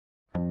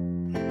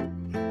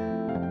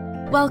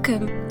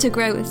Welcome to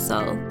Grow with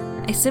Soul,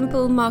 a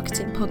simple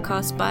marketing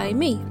podcast by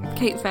me,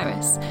 Kate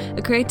Ferris,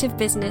 a creative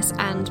business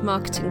and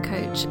marketing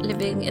coach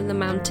living in the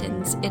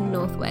mountains in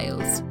North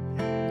Wales.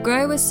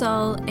 Grow with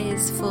Soul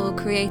is for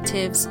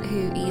creatives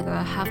who either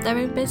have their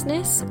own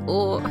business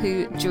or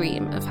who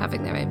dream of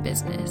having their own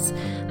business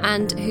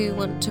and who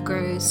want to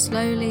grow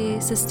slowly,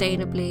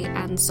 sustainably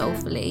and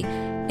soulfully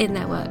in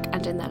their work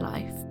and in their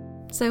life.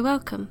 So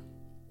welcome.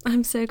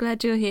 I'm so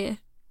glad you're here.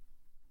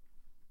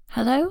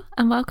 Hello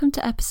and welcome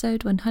to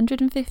episode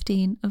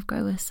 115 of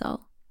Grow with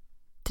Soul.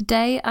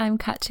 Today I'm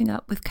catching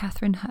up with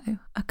Catherine Ho,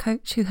 a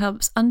coach who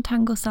helps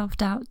untangle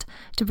self-doubt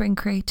to bring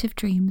creative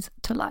dreams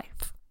to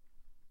life.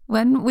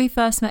 When we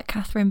first met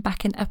Catherine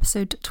back in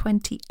episode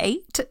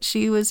 28,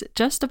 she was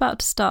just about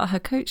to start her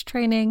coach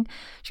training.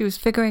 She was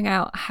figuring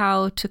out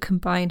how to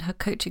combine her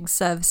coaching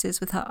services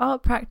with her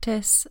art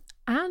practice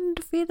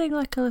and feeling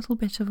like a little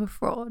bit of a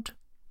fraud.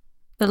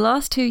 The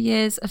last 2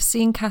 years have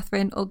seen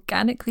Catherine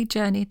organically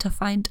journey to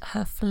find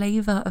her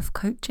flavour of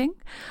coaching,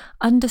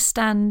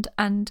 understand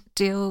and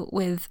deal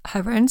with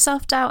her own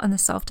self-doubt and the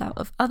self-doubt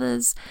of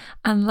others,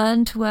 and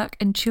learn to work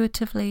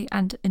intuitively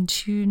and in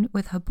tune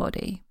with her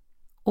body.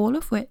 All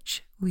of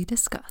which we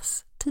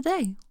discuss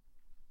today.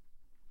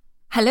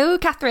 Hello,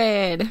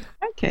 Catherine.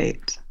 Hi,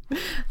 Kate.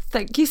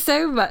 Thank you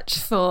so much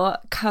for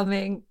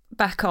coming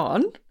back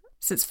on.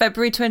 Since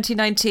February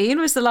 2019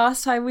 was the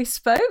last time we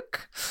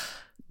spoke.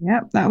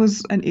 Yep, that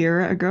was an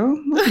era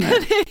ago,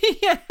 wasn't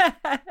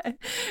it?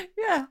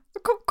 yeah.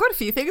 Quite a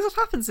few things have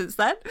happened since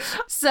then.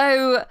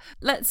 So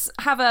let's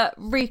have a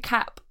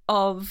recap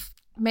of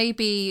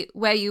maybe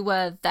where you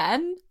were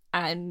then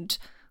and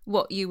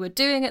what you were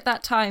doing at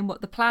that time,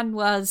 what the plan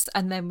was,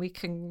 and then we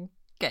can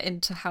get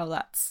into how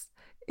that's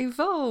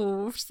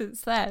evolved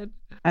since then.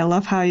 I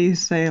love how you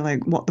say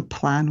like what the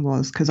plan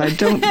was, because I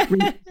don't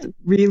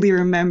really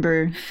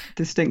remember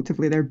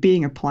distinctively there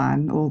being a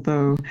plan,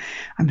 although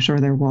I'm sure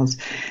there was.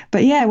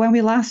 But yeah, when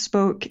we last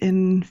spoke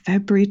in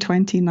February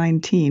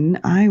 2019,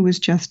 I was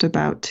just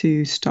about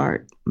to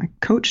start my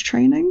coach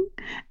training,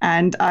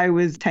 and I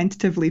was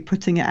tentatively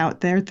putting it out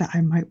there that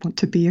I might want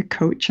to be a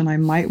coach and I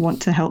might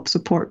want to help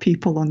support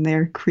people on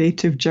their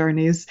creative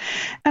journeys.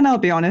 And I'll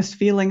be honest,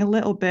 feeling a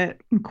little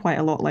bit, quite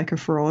a lot like a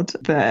fraud,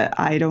 that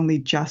I'd only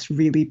just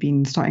really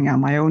been starting out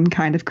my own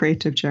kind of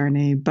creative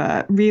journey,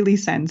 but really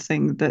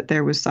sensing that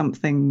there was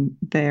something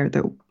there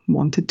that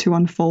wanted to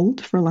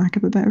unfold, for lack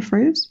of a better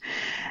phrase.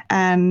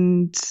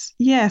 And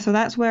yeah, so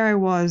that's where I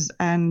was,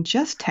 and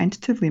just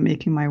tentatively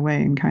making my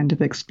way and kind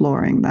of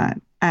exploring that.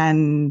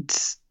 And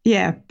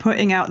yeah,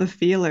 putting out the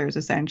feelers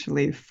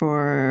essentially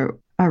for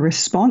a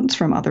response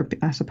from other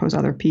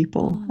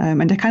people,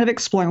 and to kind of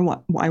exploring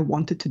what I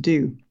wanted to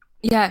do.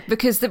 Yeah,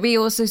 because we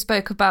also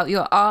spoke about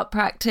your art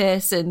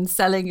practice and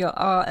selling your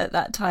art at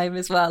that time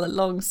as well,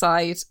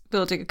 alongside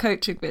building a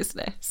coaching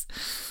business.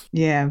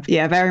 Yeah,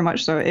 very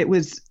much so.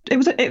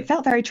 It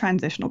felt very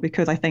transitional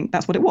because I think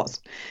that's what it was.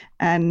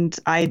 And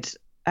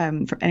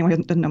for anyone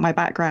who doesn't know my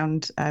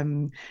background,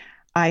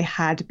 I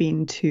had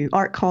been to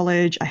art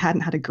college. I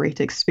hadn't had a great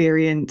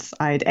experience.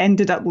 I'd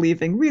ended up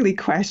leaving really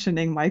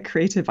questioning my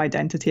creative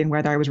identity and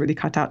whether I was really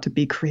cut out to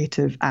be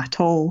creative at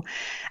all.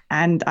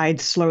 And I'd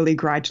slowly,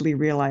 gradually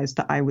realized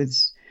that I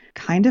was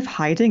kind of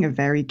hiding a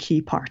very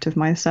key part of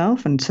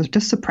myself and so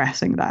just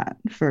suppressing that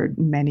for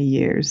many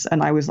years.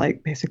 And I was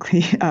like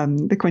basically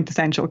the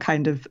quintessential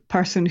kind of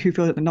person who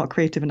feels that they're not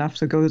creative enough,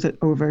 so goes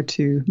over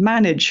to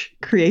manage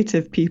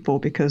creative people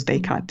because they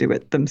can't do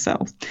it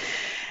themselves.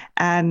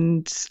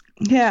 And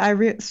yeah,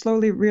 I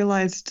slowly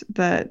realized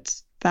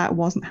that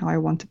wasn't how I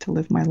wanted to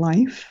live my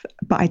life,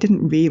 but I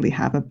didn't really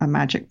have a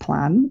magic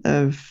plan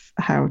of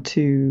how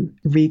to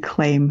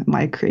reclaim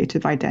my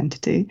creative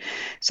identity.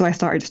 So I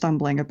started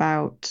stumbling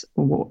about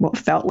what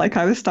felt like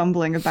I was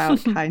stumbling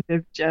about, kind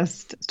of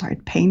just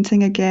started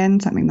painting again,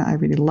 something that I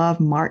really love,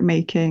 mark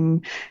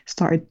making,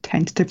 started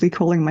tentatively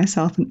calling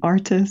myself an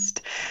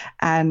artist.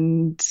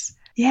 And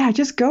yeah,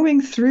 just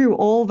going through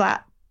all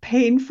that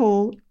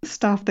painful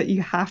stuff that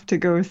you have to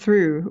go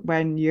through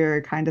when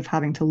you're kind of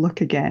having to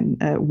look again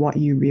at what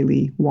you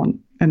really want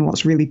and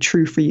what's really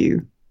true for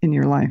you in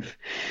your life.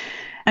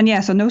 And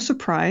yeah, so no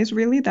surprise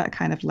really, that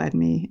kind of led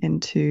me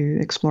into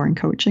exploring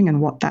coaching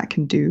and what that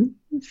can do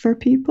for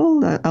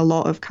people. A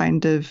lot of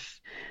kind of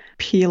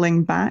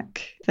peeling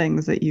back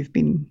things that you've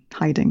been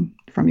hiding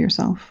from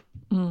yourself.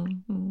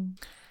 Mm-hmm.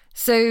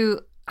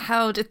 So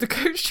how did the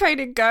coach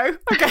training go?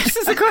 I guess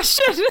is a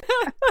question.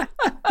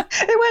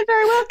 It went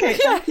very well,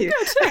 Kate. Thank you.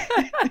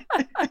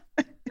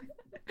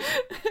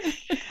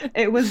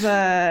 It was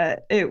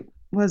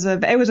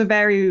a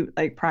very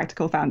like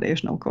practical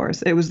foundational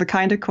course. It was the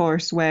kind of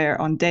course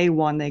where on day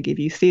one they give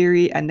you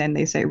theory and then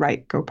they say,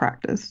 right, go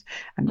practice.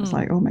 And it's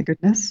like, oh my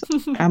goodness,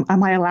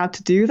 am I allowed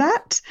to do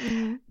that?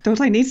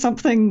 Don't I need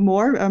something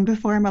more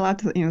before I'm allowed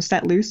to,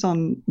 set loose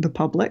on the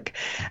public?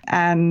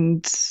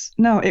 And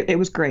no, it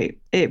was great.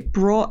 It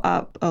brought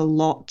up a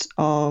lot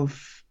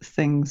of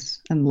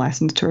things and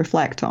lessons to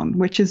reflect on,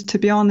 which is, to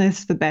be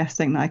honest, the best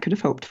thing that I could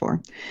have hoped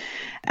for.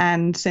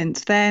 And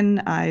since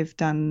then, I've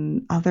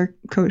done other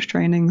coach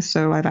trainings.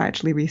 So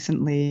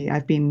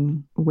I've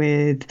been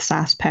with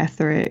Sas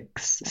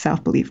Petheric's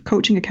Self-Belief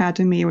Coaching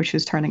Academy, which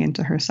is turning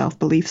into her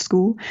self-belief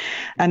school.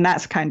 And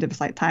that's kind of a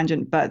slight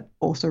tangent, but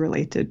also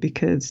related,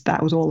 because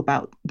that was all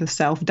about the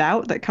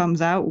self-doubt that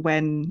comes out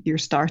when you're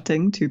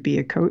starting to be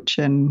a coach,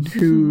 and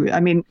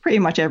pretty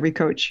much every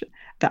coach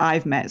that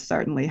I've met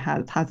certainly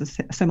has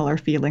similar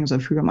feelings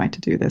of, who am I to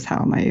do this?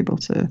 How am I able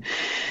to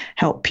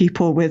help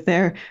people with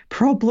their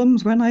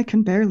problems when I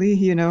can barely,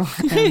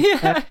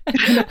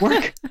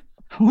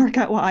 work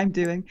out what I'm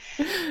doing.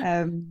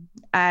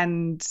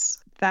 And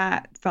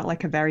that felt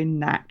like a very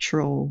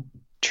natural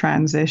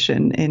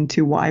transition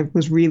into what I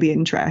was really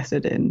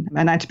interested in.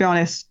 And to be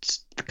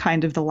honest,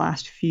 kind of the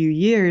last few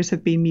years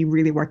have been me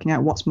really working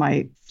out what's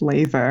my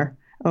flavor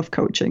of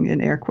coaching,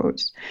 in air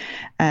quotes.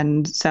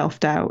 And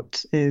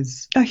self-doubt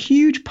is a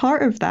huge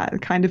part of that,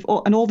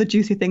 and all the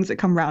juicy things that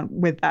come around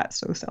with that.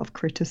 So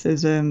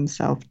self-criticism,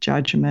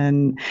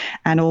 self-judgment,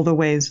 and all the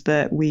ways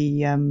that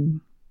we,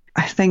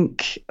 I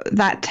think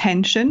that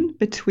tension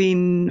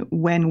between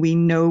when we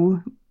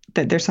know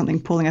that there's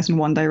something pulling us in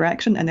one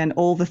direction, and then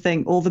all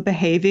the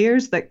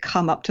behaviors that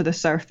come up to the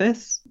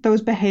surface,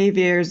 those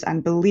behaviors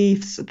and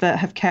beliefs that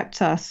have kept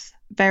us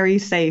very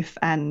safe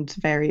and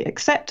very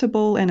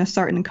acceptable in a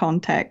certain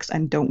context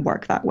and don't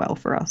work that well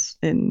for us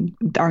in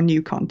our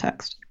new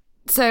context.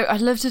 So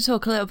I'd love to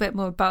talk a little bit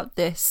more about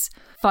this,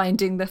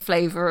 finding the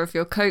flavor of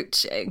your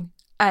coaching.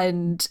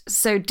 And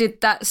so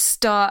did that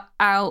start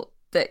out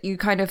that you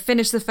kind of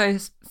finished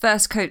the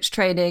first coach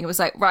training? It was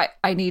like, right,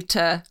 I need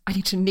to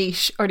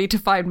niche, or I need to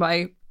find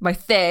my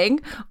thing?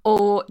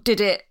 Or did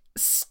it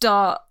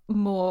start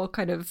more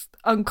kind of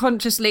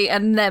unconsciously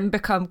and then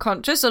become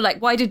conscious? Or like,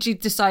 why did you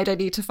decide I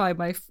need to find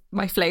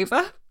my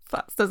flavor?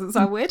 That doesn't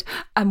sound weird.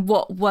 And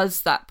what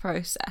was that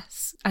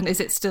process? And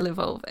is it still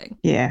evolving?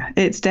 Yeah,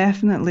 it's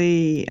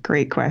definitely a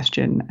great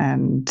question.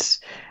 And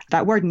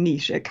that word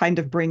niche, it kind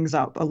of brings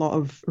up a lot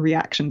of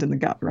reactions in the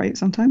gut, right?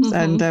 Sometimes.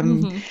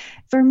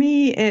 For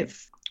me,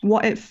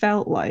 what it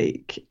felt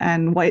like,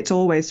 and what it's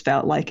always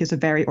felt like, is a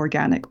very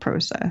organic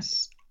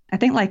process. I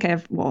think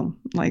not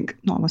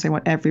want to say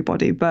what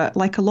everybody, but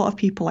like a lot of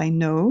people I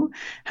know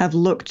have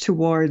looked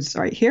towards,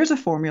 all right, here's a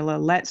formula.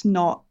 Let's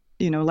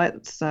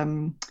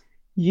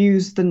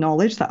use the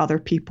knowledge that other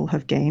people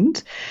have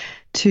gained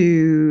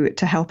to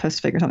help us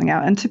figure something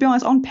out. And to be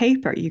honest, on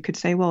paper, you could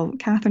say, well,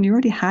 Catherine, you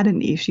already had a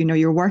niche,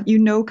 your work,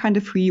 kind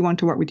of who you want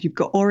to work with. You've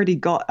already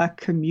got a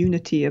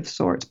community of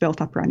sorts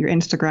built up around your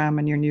Instagram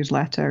and your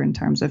newsletter in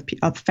terms of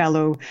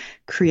fellow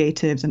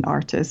creatives and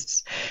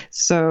artists.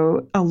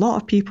 So a lot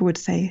of people would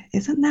say,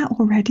 isn't that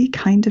already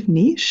kind of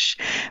niche?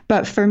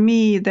 But for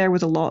me, there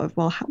was a lot of,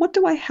 well, what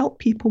do I help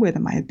people with?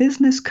 Am I a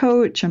business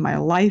coach? Am I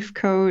a life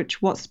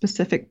coach? What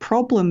specific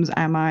problems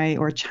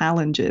or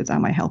challenges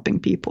am I helping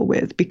people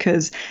with?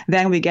 Because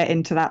then we get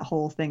into that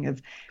whole thing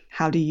of,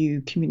 how do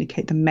you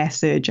communicate the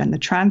message and the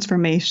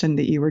transformation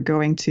that you were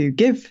going to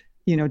give,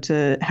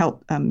 to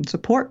help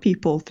support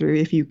people through,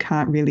 if you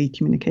can't really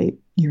communicate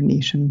your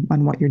niche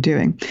and what you're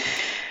doing.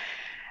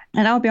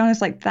 And I'll be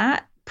honest, like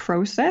that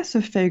process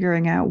of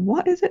figuring out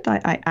what is it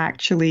that I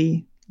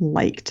actually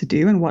like to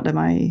do and what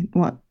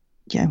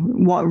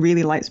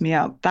really lights me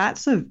up.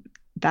 That's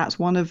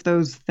one of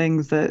those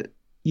things that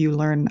you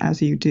learn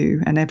as you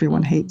do, and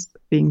everyone hates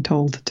being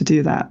told to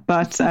do that.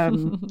 But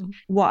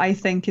what I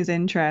think is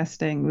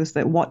interesting was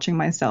that watching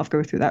myself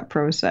go through that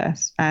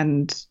process,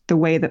 and the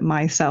way that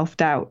my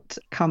self-doubt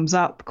comes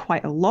up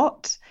quite a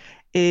lot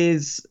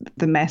is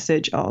the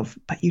message of,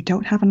 but you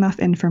don't have enough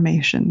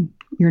information.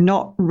 You're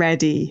not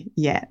ready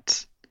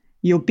yet.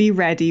 You'll be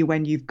ready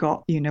when you've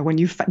got, when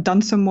you've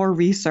done some more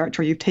research,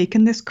 or you've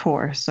taken this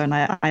course. And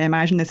I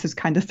imagine this is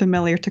kind of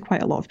familiar to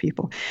quite a lot of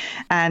people.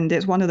 And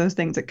it's one of those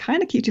things that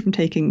kind of keeps you from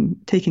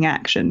taking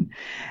action.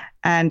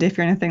 And if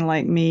you're anything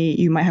like me,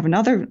 you might have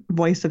another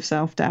voice of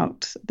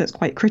self-doubt that's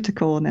quite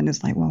critical, and then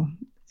is like, well,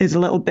 is a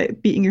little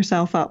bit beating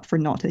yourself up for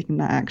not taking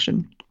that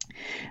action.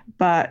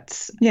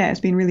 But yeah, it's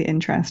been really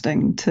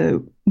interesting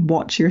to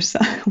watch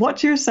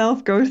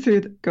yourself go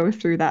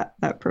through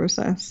that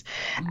process.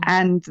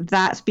 And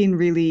that's been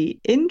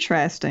really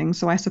interesting.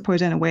 So I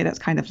suppose in a way that's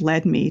kind of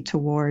led me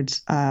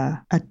towards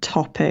a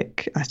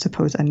topic, I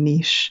suppose a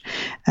niche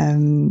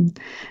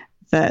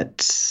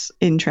that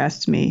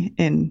interests me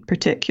in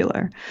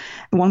particular.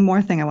 One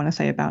more thing I want to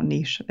say about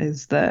niche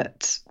is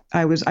that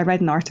I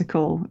read an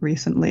article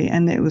recently,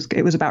 and it was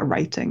about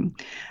writing,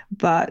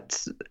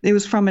 but it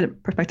was from a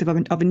perspective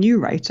of a new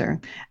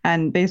writer.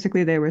 And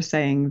basically they were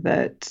saying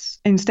that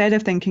instead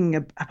of thinking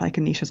of like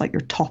a niche as like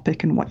your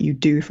topic and what you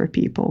do for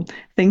people,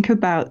 think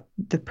about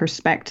the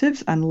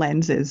perspectives and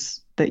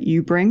lenses that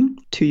you bring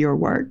to your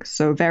work.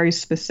 So very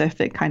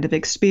specific kind of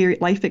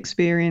life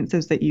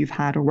experiences that you've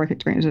had, or work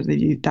experiences that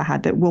you've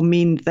had, that will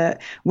mean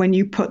that when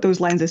you put those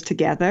lenses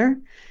together,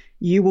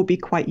 you will be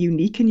quite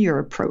unique in your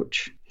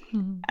approach.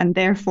 And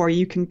therefore,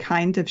 you can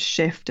kind of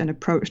shift and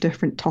approach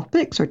different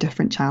topics or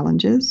different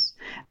challenges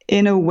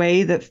in a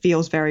way that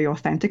feels very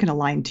authentic and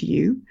aligned to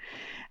you,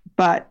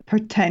 but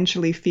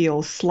potentially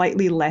feels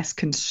slightly less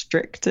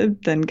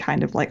constricted than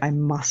kind of like I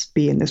must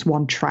be in this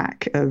one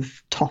track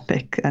of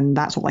topic and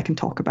that's all I can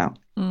talk about.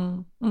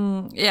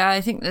 Yeah, I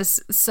think there's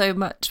so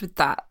much with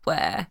that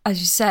where,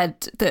 as you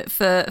said, that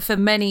for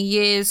many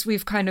years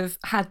we've kind of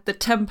had the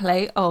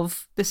template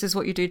of this is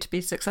what you do to be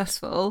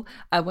successful.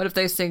 And one of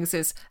those things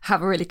is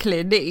have a really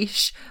clear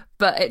niche,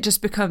 but it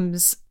just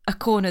becomes a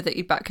corner that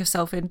you back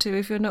yourself into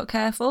if you're not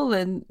careful.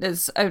 And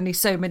there's only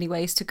so many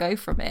ways to go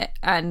from it.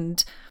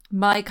 And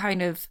my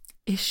kind of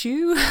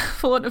issue,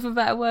 for want of a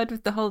better word,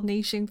 with the whole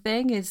niching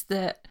thing is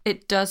that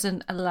it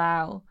doesn't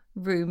allow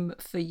room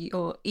for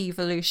your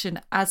evolution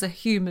as a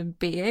human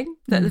being.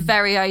 That the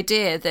very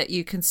idea that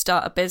you can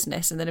start a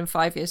business and then in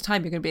 5 years'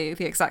 time you're going to be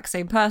the exact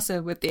same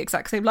person with the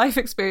exact same life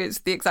experience,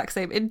 the exact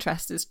same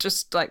interest is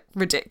just like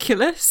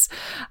ridiculous.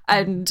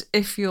 And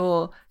if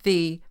you're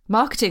the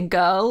marketing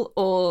girl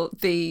or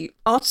the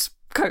art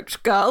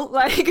coach girl,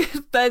 like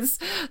there's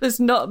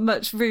not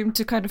much room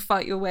to kind of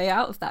fight your way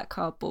out of that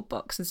cardboard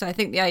box. And so I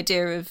think the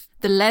idea of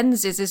the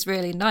lenses is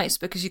really nice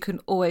because you can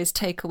always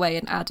take away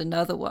and add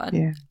another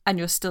one, and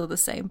you're still the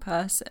same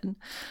person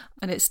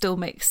and it still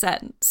makes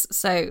sense.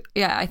 So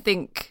yeah, I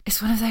think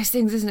it's one of those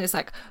things, isn't it? It's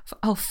like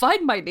I'll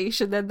find my niche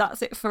and then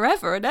that's it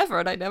forever and ever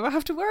and I never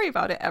have to worry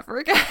about it ever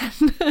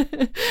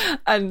again.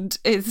 And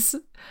it's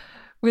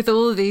with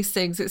all of these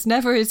things, it's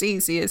never as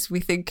easy as we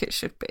think it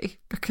should be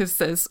because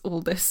there's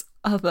all this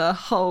other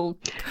whole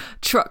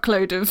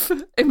truckload of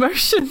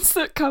emotions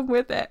that come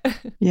with it.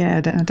 Yeah,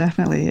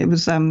 definitely. It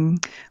was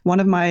one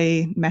of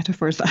my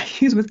metaphors that I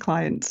use with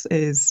clients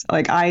is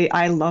like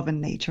I love a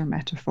nature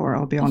metaphor,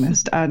 I'll be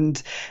honest.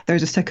 And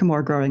there's a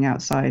sycamore growing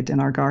outside in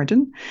our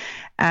garden.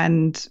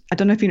 And I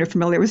don't know if you're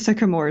familiar with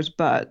sycamores,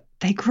 but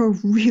they grow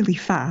really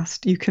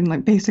fast. You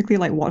can basically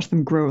watch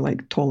them grow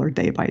taller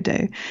day by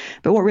day.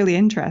 But what really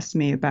interests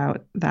me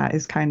about that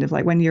is kind of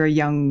when you're a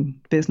young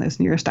business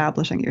and you're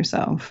establishing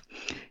yourself,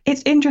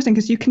 it's interesting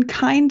because you can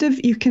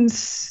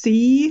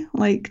see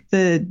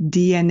the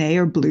DNA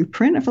or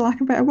blueprint, for lack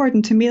of a better word.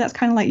 And to me, that's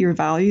kind of your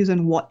values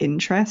and what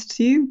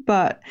interests you.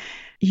 But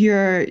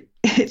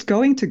it's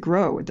going to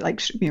grow.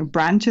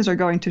 Branches are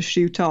going to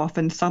shoot off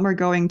and some are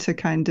going to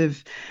kind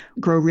of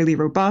grow really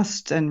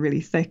robust and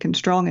really thick and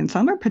strong. And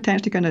some are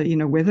potentially going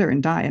to, wither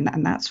and die.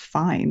 And that's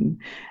fine.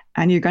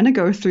 And you're going to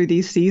go through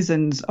these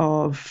seasons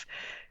of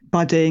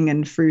budding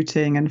and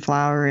fruiting and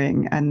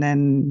flowering and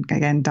then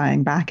again,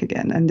 dying back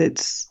again. And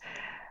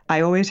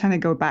I always kind of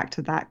go back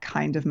to that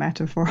kind of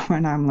metaphor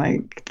when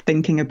I'm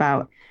thinking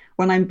about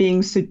when I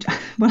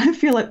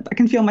feel like I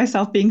can feel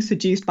myself being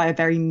seduced by a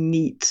very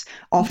neat,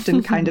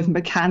 often kind of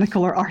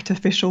mechanical or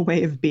artificial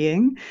way of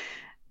being.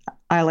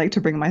 I like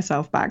to bring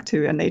myself back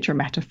to a nature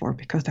metaphor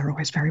because they're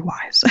always very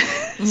wise.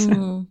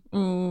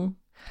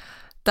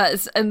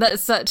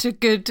 That's such a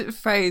good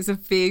phrase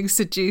of being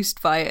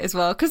seduced by it as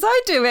well. Because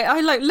I do it.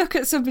 I look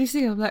at somebody's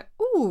thing. I'm like,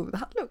 oh,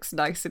 that looks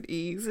nice and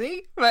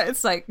easy. But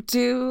it's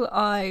do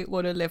I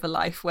want to live a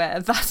life where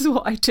that's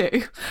what I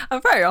do?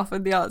 And very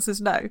often the answer is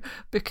no,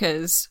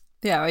 because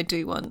I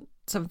do want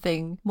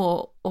something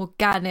more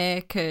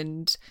organic.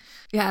 And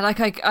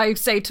I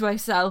say to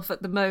myself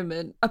at the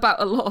moment about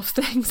a lot of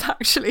things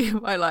actually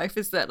in my life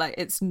is that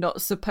it's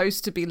not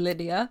supposed to be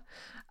linear.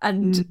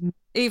 And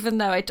even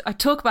though I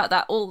talk about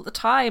that all the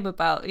time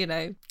about,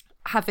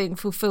 having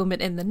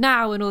fulfillment in the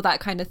now and all that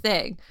kind of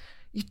thing,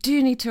 you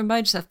do need to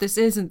remind yourself this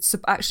isn't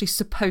actually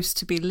supposed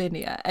to be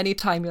linear.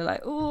 Anytime you're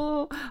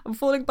oh, I'm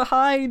falling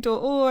behind or,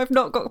 oh, I've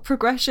not got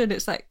progression,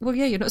 it's well,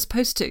 yeah, you're not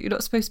supposed to. You're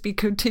not supposed to be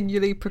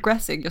continually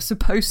progressing. You're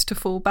supposed to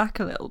fall back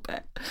a little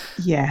bit.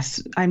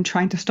 Yes, I'm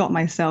trying to stop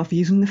myself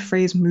using the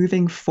phrase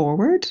moving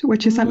forward,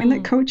 which is something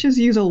that coaches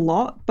use a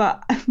lot.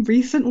 But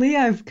recently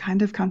I've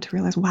kind of come to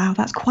realize, wow,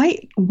 that's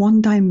quite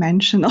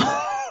one-dimensional.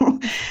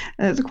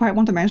 It's quite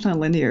one-dimensional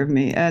and linear of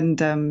me.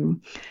 And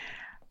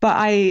but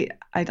I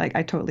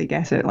totally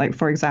get it.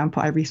 For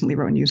example, I recently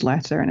wrote a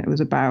newsletter and it was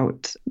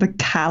about the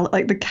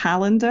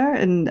calendar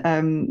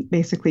and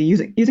basically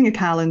using a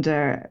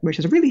calendar, which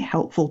is a really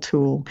helpful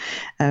tool,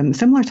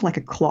 similar to a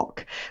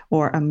clock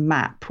or a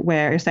map,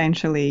 where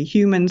essentially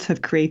humans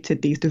have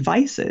created these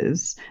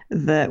devices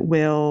that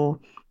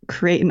will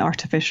create an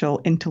artificial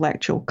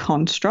intellectual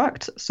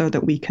construct so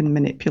that we can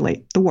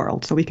manipulate the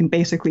world. So we can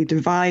basically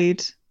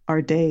divide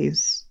our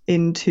days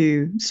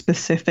into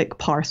specific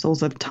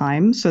parcels of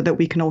time so that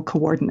we can all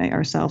coordinate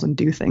ourselves and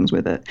do things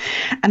with it.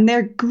 And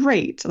they're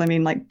great. I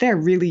mean, they're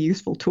really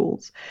useful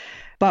tools.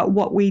 But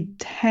what we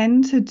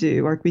tend to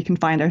do, or we can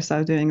find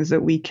ourselves doing, is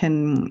that we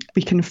can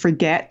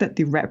forget that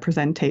the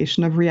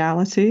representation of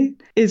reality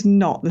is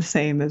not the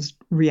same as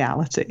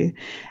reality.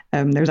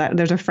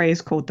 There's a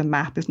phrase called the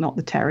map is not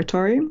the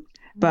territory.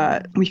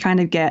 But we kind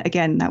of get,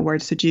 again, that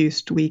word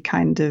seduced, we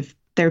kind of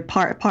they're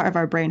part of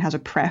our brain has a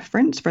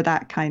preference for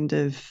that kind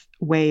of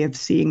way of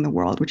seeing the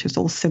world, which is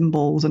all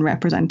symbols and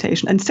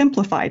representation and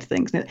simplified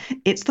things. And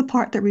it's the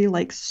part that really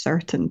likes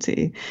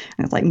certainty.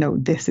 And it's like, no,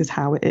 this is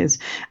how it is.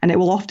 And it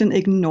will often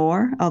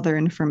ignore other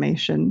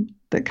information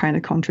that kind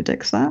of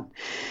contradicts that.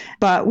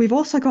 But we've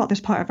also got this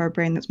part of our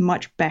brain that's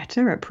much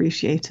better at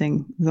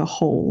appreciating the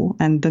whole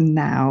and the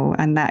now,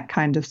 and that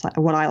kind of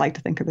what I like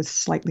to think of as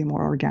slightly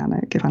more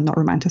organic, if I'm not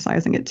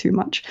romanticizing it too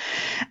much.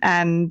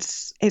 And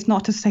it's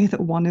not to say that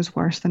one is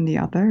worse than the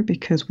other,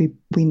 because we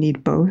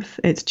need both.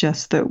 It's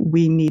just that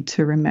we need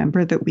to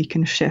remember that we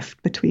can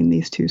shift between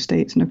these two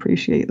states and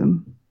appreciate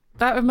them.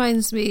 That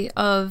reminds me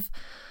of,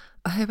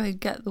 I hope I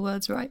get the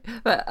words right,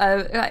 but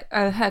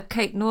I heard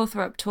Kate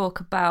Northrup talk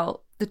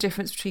about the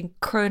difference between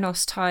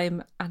Chronos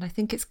time and I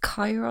think it's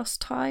Kairos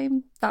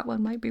time. That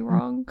one might be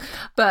wrong.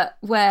 But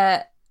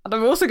and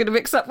I'm also going to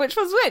mix up which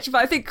one's which, but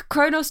I think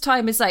Chronos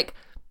time is like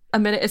a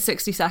minute is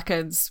 60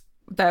 seconds.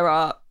 There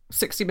are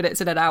 60 minutes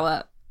in an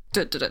hour.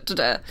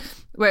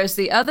 Whereas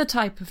the other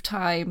type of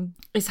time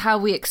is how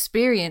we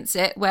experience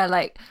it, where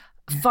like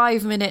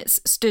 5 minutes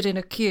stood in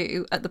a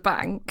queue at the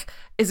bank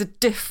is a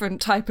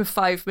different type of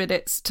 5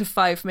 minutes to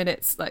 5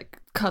 minutes like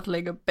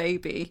cuddling a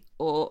baby,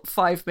 or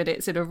 5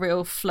 minutes in a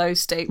real flow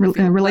state.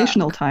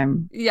 Relational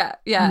time. Yeah.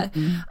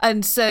 Mm-hmm.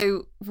 And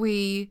so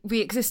we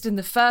exist in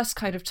the first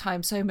kind of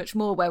time so much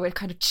more, where we're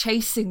kind of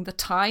chasing the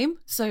time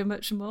so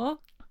much more.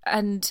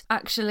 And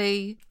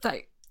actually,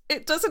 like,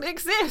 it doesn't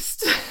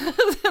exist.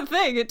 The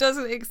thing, it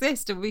doesn't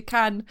exist. And we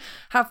can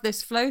have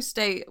this flow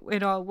state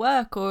in our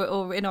work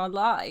or in our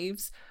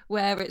lives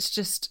where it's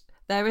just,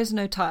 there is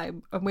no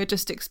time and we're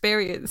just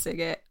experiencing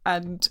it.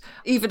 And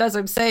even as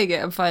I'm saying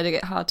it, I'm finding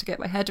it hard to get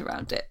my head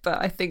around it.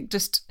 But I think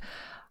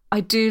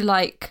I do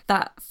like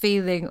that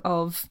feeling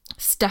of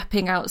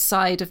stepping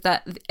outside of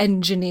that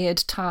engineered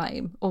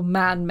time or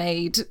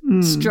man-made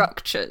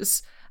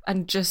structures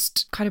and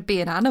just kind of be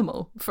an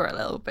animal for a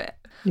little bit.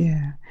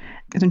 Yeah.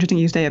 It's interesting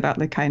you say about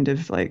the kind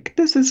of like,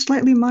 this is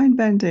slightly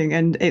mind-bending,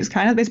 and it's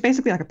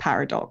basically like a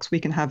paradox. We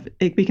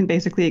can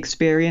basically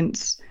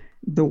experience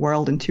the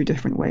world in two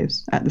different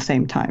ways at the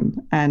same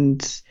time,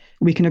 and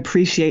we can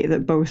appreciate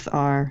that both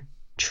are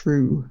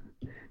true,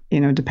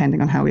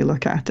 depending on how we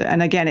look at it.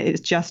 And again, it's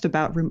just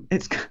about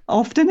it's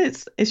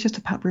just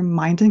about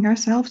reminding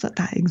ourselves that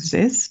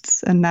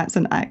exists, and that's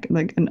an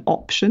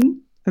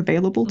option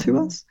available to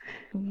us.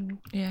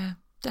 Yeah,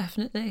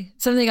 definitely.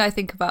 Something I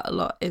think about a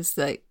lot is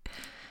like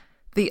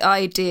the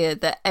idea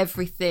that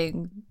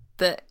everything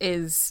that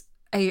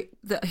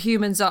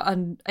humans are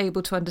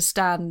unable to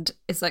understand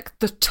is like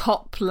the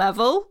top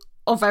level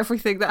of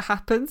everything that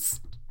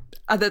happens,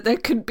 and that there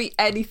couldn't be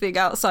anything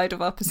outside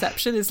of our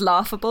perception is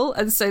laughable.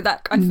 And so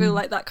that I feel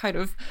like that kind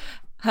of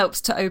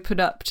helps to open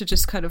up to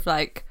just kind of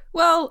like,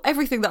 well,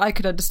 everything that I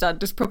could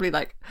understand is probably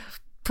like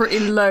pretty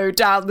low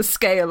down the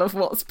scale of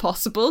what's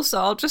possible,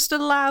 so I'll just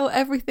allow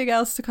everything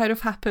else to kind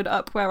of happen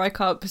up where I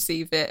can't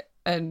perceive it.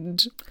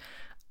 And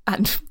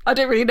I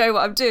don't really know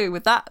what I'm doing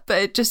with that,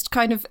 but it just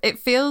kind of, it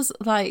feels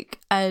like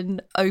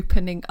an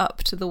opening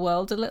up to the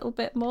world a little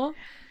bit more.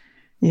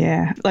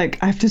 Yeah, like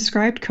I've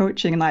described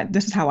coaching, and like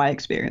this is how I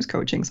experience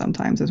coaching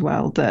sometimes as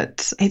well,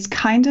 that it's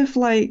kind of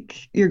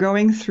like you're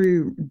going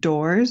through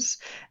doors,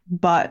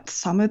 but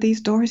some of these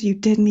doors you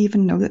didn't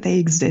even know that they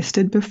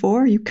existed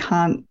before. You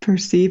can't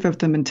perceive of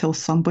them until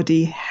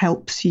somebody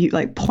helps you,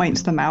 like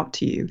points them out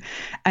to you.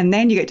 And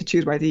then you get to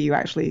choose whether you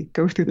actually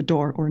go through the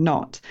door or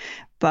not.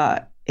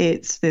 But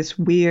it's this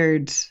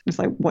weird, it's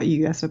like what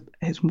you guess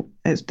is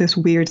this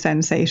weird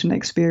sensation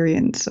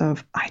experience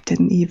of, I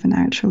didn't even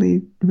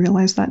actually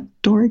realize that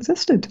door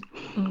existed.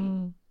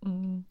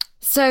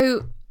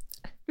 So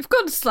we've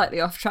gone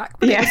slightly off track,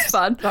 but yes, it was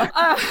fun.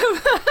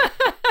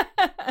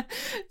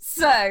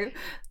 So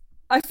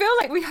I feel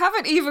like we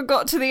haven't even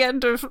got to the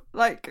end of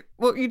like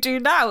what you do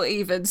now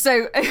even.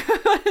 So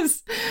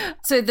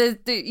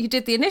you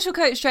did the initial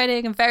coach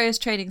training and various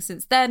trainings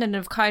since then, and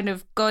have kind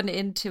of gone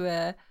into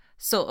a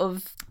sort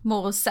of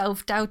more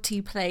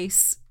self-doubty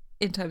place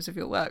in terms of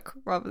your work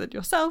rather than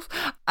yourself.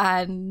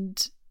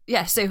 And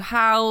yeah, so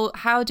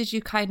how did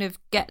you kind of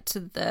get to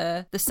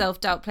the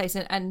self-doubt place,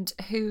 and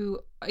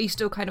who are you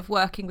still kind of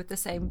working with the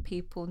same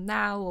people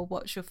now, or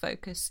what's your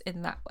focus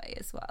in that way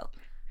as well?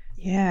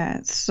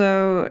 Yeah,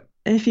 so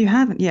if you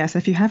haven't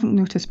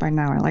noticed by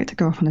now, I like to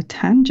go off on a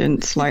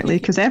tangent slightly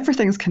because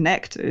everything's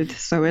connected,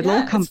 so it'll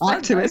all come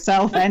back to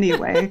itself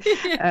anyway.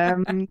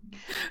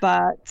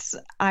 But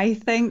I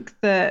think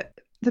that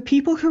the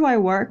people who I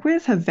work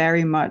with have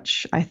very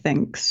much, I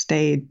think,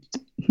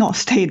 not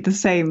stayed the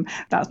same.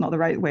 That's not the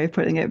right way of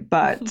putting it,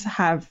 but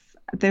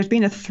there's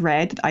been a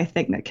thread, I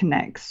think, that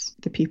connects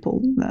the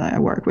people that I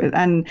work with.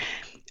 And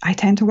I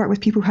tend to work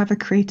with people who have a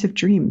creative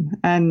dream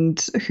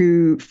and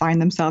who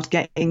find themselves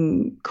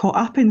getting caught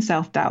up in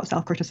self-doubt,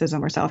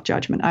 self-criticism, or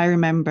self-judgment. I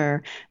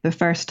remember the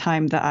first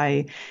time that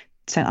I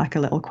sent like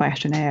a little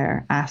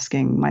questionnaire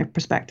asking my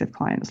prospective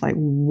clients, like,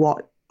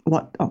 what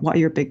what are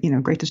your big,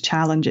 greatest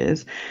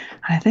challenges?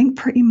 And I think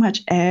pretty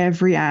much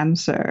every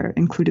answer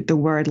included the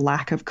word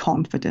lack of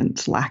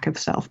confidence, lack of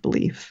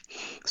self-belief.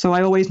 So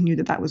I always knew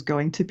that that was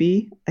going to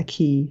be a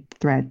key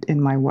thread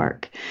in my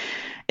work.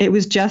 It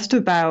was just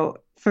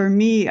about, for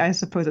me, I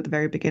suppose at the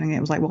very beginning, it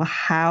was like, well,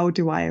 how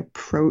do I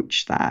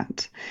approach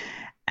that?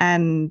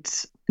 And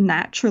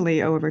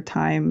naturally, over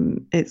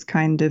time, it's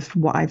kind of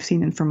what I've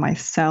seen in for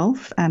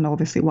myself, and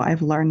obviously what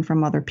I've learned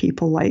from other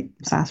people like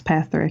Sas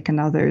Petherick and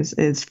others,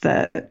 is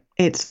that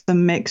it's the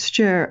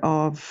mixture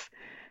of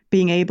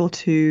being able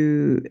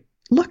to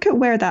look at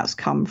where that's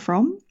come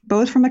from,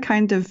 both from a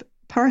kind of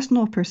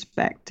personal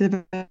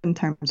perspective in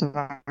terms of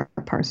our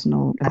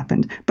personal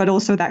happened, but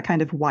also that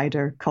kind of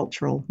wider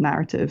cultural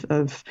narrative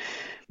of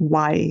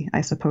why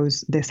I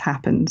suppose this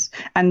happens.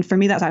 And for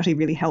me, that's actually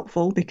really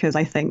helpful, because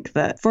I think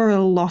that for a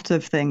lot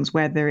of things,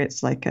 whether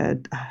it's like a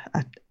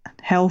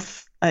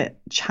health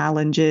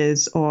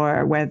challenges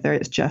or whether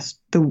it's just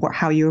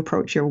how you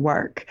approach your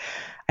work,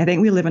 I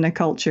think we live in a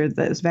culture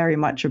that is very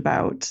much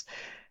about,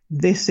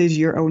 this is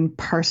your own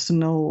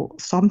personal,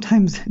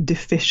 sometimes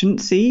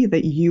deficiency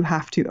that you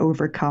have to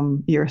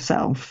overcome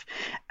yourself.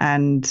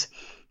 And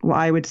what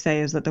I would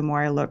say is that the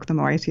more I look, the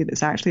more I see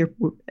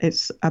that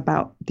it's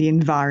about the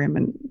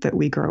environment that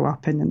we grow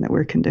up in and that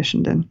we're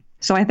conditioned in.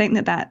 So I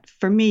think that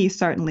for me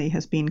certainly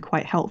has been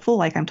quite helpful.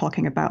 Like I'm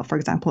talking about, for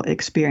example,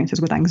 experiences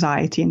with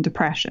anxiety and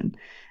depression.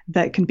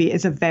 That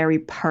is a very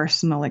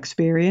personal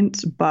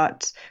experience,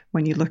 but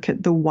when you look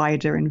at the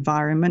wider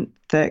environment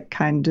that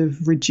kind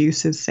of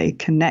reduces, say,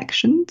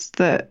 connections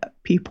that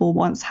people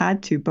once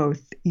had to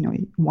both,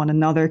 one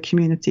another,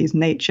 communities,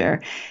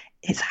 nature,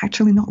 it's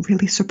actually not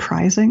really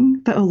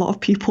surprising that a lot of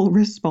people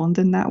respond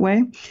in that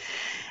way.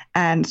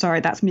 And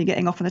sorry, that's me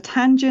getting off on a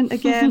tangent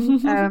again.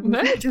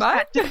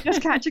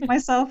 Just catching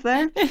myself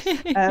there.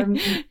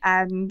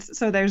 And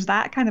so there's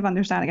that kind of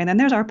understanding. And then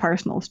there's our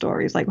personal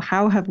stories. Like,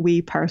 how have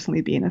we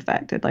personally been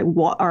affected? Like,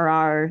 what are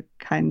our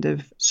kind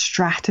of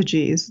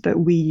strategies that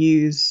we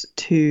use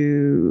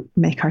to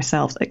make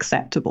ourselves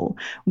acceptable?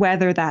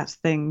 Whether that's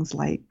things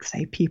like,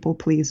 say, people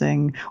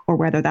pleasing, or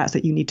whether that's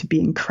that you need to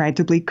be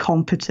incredibly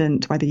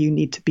competent, whether you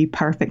need to be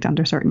perfect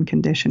under certain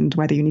conditions,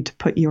 whether you need to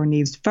put your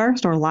needs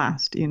first or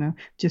last,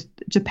 just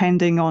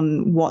depending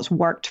on what's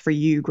worked for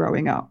you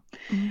growing up.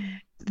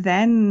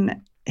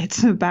 Then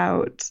it's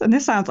about, and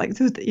this sounds like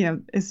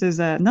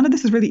none of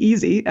this is really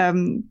easy,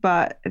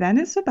 but then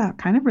it's about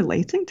kind of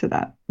relating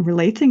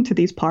to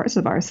these parts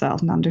of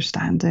ourselves and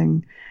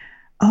understanding,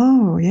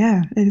 oh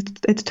yeah,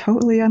 it's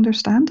totally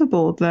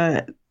understandable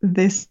that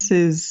this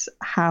is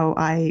how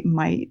I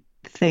might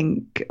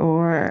think,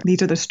 or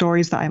these are the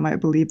stories that I might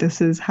believe,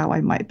 this is how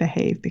I might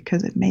behave,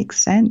 because it makes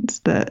sense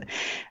that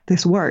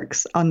this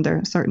works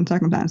under certain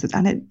circumstances,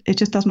 and it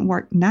just doesn't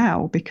work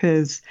now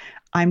because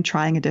I'm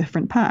trying a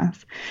different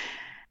path.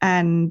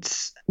 And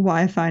what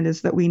I find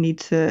is that we need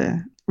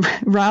to,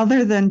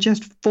 rather than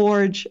just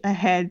forge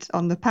ahead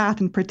on the path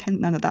and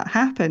pretend none of that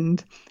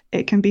happened,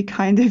 it can be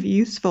kind of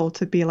useful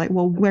to be like,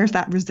 well, where's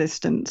that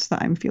resistance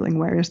that I'm feeling?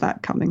 Where is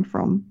that coming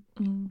from?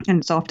 And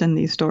it's often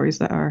these stories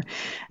that are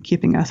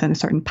keeping us in a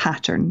certain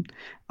pattern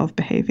of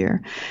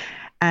behavior.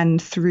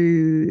 And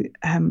through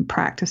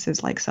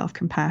practices like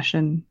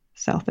self-compassion,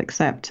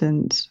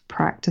 self-acceptance,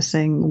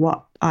 practicing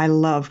what I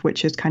love,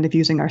 which is kind of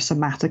using our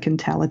somatic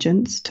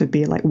intelligence to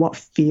be like, what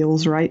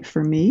feels right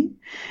for me,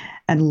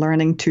 and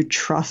learning to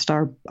trust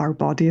our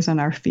bodies and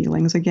our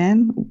feelings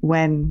again,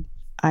 when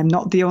I'm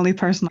not the only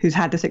person who's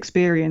had this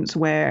experience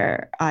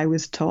where I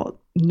was taught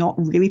not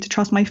really to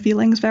trust my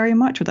feelings very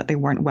much, or that they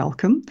weren't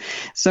welcome.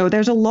 So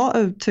there's a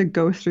lot to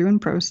go through and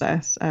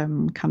process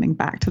coming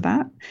back to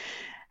that.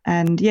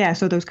 And yeah,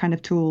 so those kind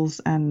of tools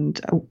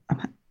and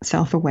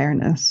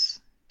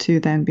self-awareness to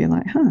then be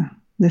like,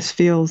 this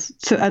feels,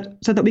 so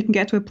that we can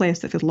get to a place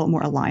that feels a lot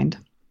more aligned.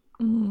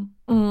 And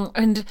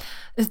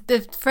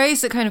the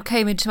phrase that kind of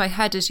came into my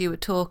head as you were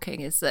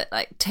talking is that,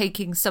 like,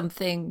 taking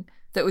something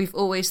that we've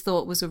always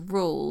thought was a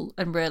rule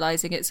and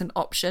realizing it's an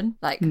option.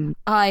 Like,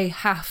 I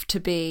have to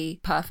be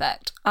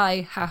perfect.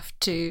 I have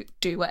to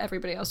do what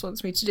everybody else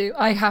wants me to do.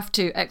 I have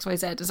to X, Y,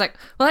 Z. It's like,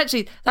 well,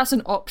 actually, that's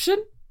an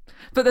option.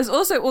 But there's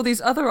also all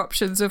these other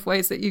options of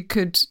ways that you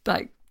could,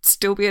 like,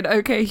 still be an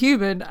okay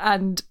human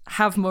and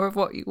have more of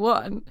what you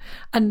want.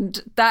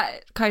 And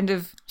that kind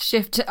of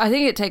shift, I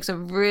think it takes a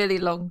really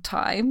long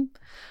time.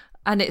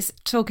 And it's,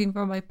 talking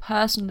from my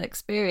personal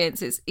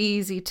experience, it's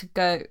easy to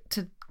go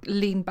to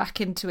lean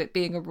back into it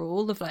being a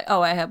rule of like,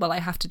 I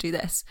have to do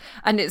this.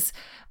 And it's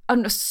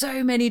on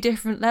so many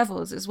different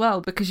levels as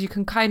well, because you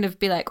can kind of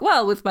be like,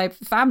 well, with my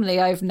family,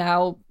 I've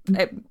now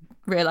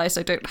realized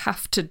I don't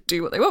have to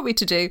do what they want me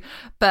to do.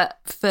 But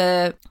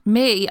for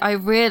me, I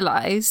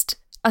realized,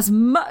 as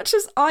much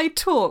as I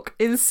talk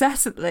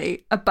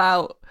incessantly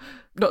about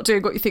not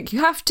doing what you think you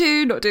have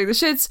to, not doing the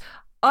shoulds,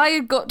 I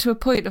got to a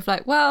point of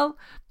like, well,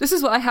 this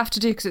is what I have to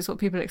do because it's what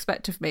people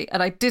expect of me.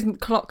 And I didn't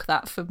clock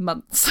that for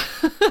months.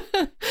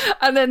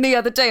 And then the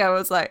other day I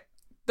was like,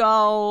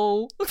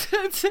 oh,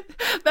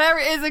 there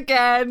it is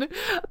again.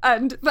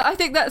 But I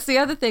think that's the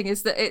other thing,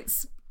 is that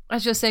it's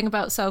as you're saying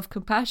about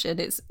self-compassion,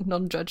 it's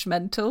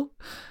non-judgmental,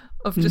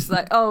 of just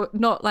like, oh,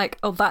 not like,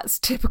 oh, that's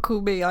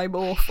typical me, I'm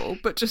awful,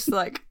 but just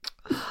like,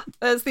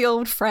 there's the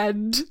old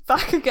friend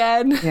back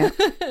again.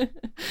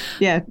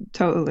 Yeah,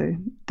 totally.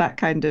 That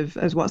kind of,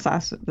 as what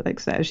Sass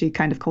like says, she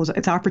kind of calls it,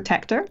 it's our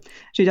protector.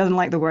 She doesn't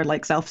like the word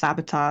like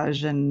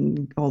self-sabotage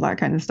and all that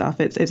kind of stuff.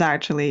 It's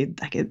actually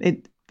like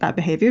it that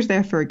behavior is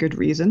there for a good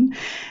reason.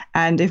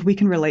 And if we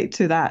can relate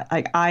to that,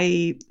 like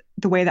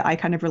the way that I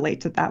kind of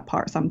relate to that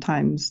part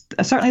sometimes,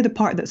 certainly the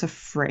part that's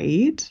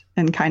afraid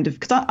and kind of,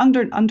 because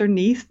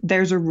underneath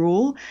there's a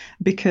rule,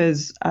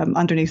 because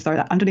underneath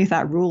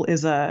that rule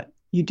is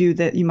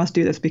you must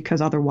do this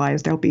because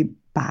otherwise there'll be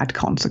bad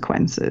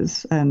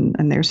consequences, and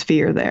there's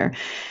fear there.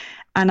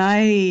 And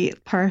I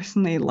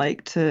personally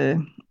like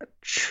to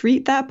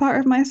treat that part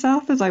of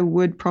myself as I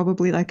would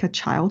probably like a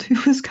child who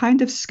was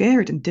kind of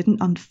scared and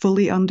didn't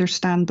fully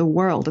understand the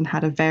world and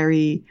had a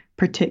very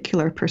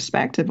particular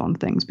perspective on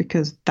things,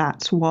 because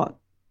that's what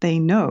they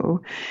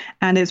know.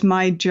 And it's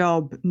my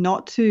job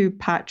not to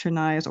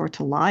patronize or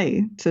to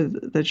lie to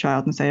the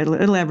child and say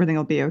everything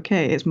will be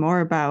okay. It's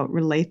more about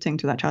relating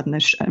to that child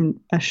and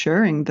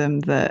assuring them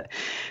that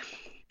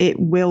it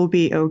will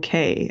be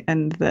okay,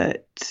 and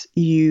that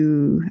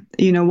you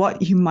know what,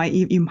 you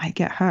might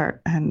get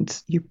hurt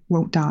and you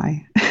won't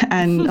die.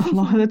 And a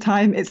lot of the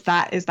time it's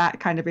that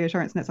kind of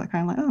reassurance, and it's like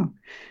kind of like, oh.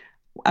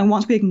 And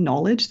once we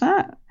acknowledge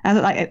that, and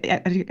like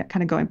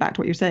kind of going back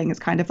to what you're saying, it's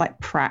kind of like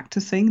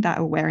practicing that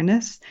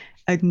awareness,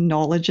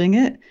 acknowledging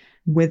it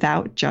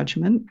without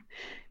judgment.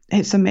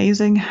 It's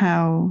amazing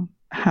how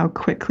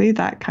quickly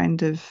that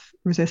kind of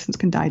resistance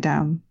can die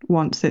down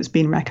once it's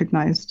been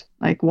recognized.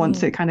 Like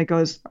once it kind of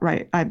goes,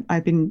 right,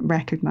 I've been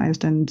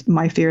recognized and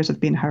my fears have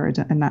been heard,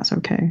 and that's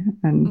okay.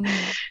 And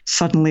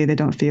suddenly they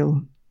don't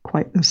feel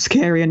quite as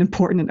scary and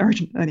important and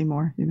urgent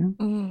anymore, you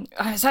know?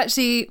 I was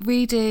actually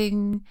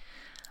reading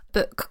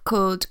book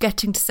called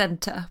Getting to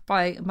Center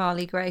by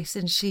Marley Grace,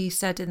 and she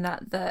said in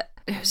that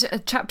it was a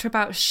chapter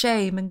about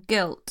shame and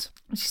guilt.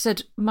 She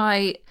said,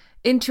 my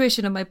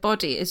intuition and my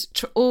body is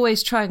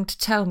always trying to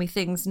tell me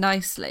things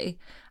nicely,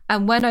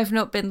 and when I've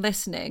not been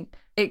listening,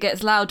 it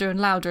gets louder and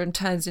louder and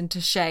turns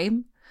into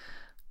shame,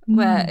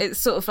 where it's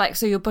sort of like,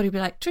 so your body will be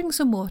like, drink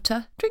some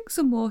water,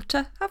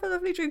 have a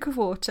lovely drink of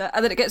water.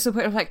 And then it gets to the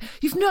point of like,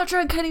 you've not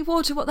drunk any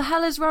water, what the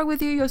hell is wrong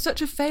with you? You're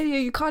such a failure,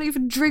 you can't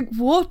even drink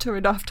water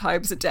enough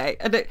times a day.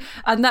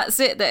 And that's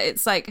it, that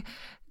it's like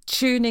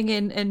tuning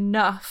in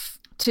enough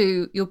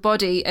to your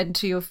body and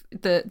to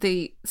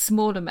the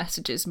smaller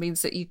messages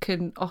means that you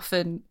can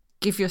often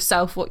give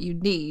yourself what you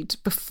need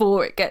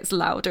before it gets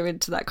louder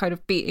into that kind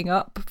of beating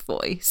up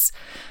voice.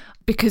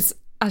 Because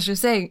as you're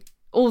saying,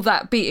 all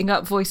that beating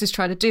up voice is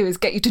trying to do is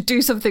get you to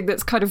do something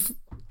that's kind of,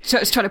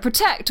 it's trying to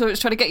protect, or it's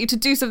trying to get you to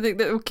do something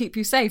that will keep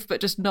you safe, but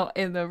just not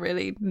in a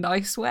really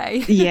nice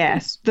way.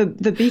 Yes, the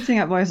beating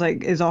up voice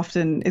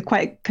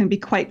can be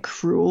quite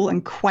cruel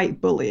and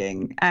quite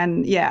bullying.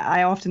 And yeah,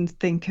 I often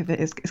think of it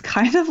as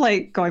kind of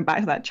like going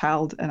back to that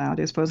child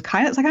analogy, I suppose. It's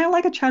kind of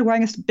like a child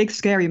wearing a big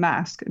scary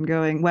mask and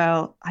going,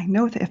 well, I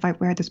know that if I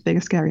wear this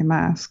big scary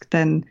mask,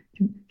 then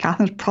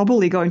Catherine's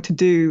probably going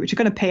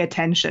to pay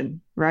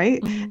attention,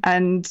 right?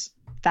 And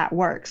that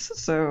works.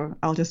 So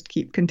I'll just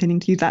keep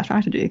continuing to use that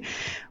strategy.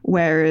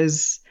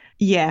 Whereas,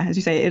 yeah, as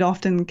you say,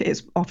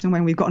 it's often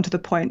when we've gotten to the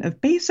point of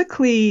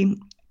basically,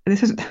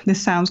 this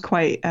sounds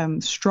quite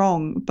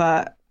strong,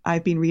 but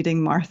I've been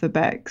reading Martha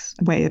Beck's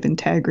Way of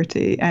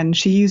Integrity, and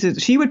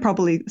she would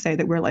probably say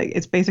that we're like,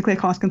 it's basically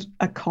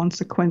a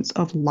consequence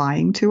of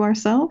lying to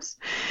ourselves.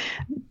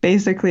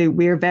 Basically,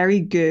 we're very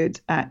good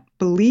at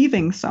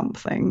believing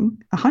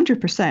something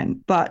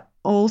 100%, but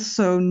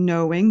also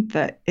knowing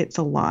that it's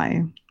a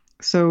lie.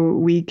 So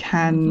we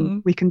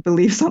can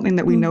believe something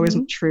that we know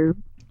isn't true,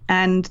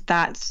 and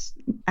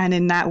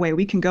in that way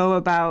we can go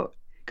about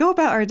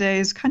our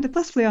days kind of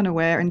blissfully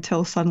unaware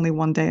until suddenly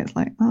one day it's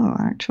like, oh,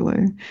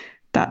 actually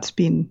that's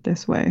been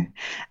this way.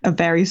 A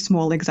very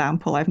small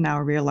example I've now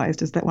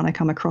realized is that when I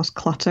come across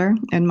clutter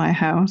in my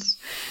house,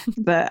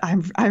 that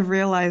I've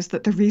realized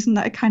that the reason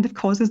that it kind of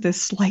causes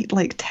this slight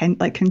like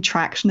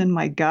contraction in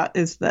my gut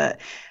is that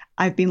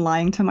I've been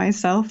lying to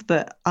myself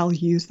that I'll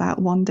use that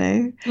one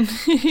day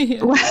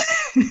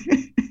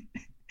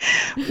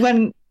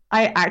when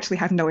I actually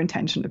have no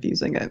intention of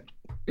using it.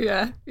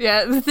 Yeah.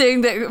 The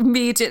thing that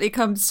immediately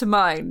comes to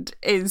mind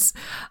is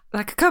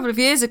like a couple of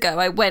years ago,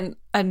 I went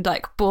and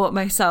like bought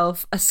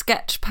myself a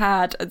sketch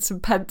pad and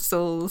some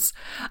pencils.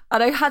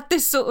 And I had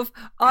this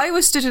I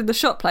was stood in the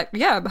shop like,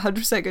 yeah, I'm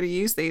 100% going to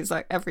use these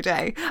like every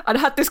day. And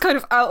I had this kind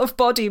of out of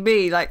body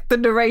me, like the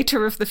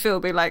narrator of the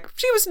film, being like,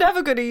 she was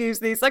never going to use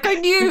these. Like I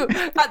knew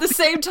at the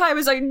same time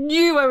as I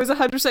knew I was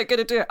 100% going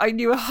to do it, I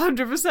knew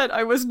 100%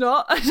 I was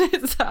not. And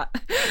it's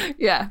that,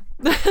 yeah.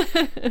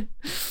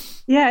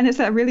 Yeah, and it's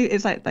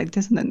like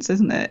dissonance,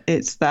 isn't it?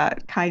 It's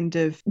that kind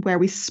of where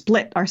we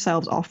split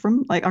ourselves off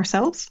from like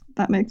ourselves.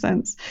 That makes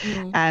sense.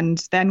 And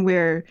then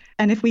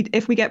if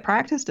we get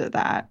practiced at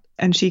that,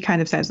 And she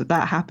kind of says that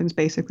that happens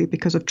basically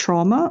because of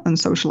trauma and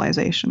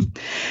socialization.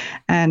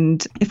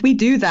 And if we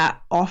do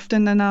that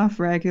often enough,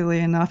 regularly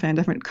enough, in a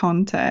different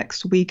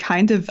context, we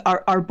kind of,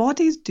 our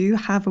bodies do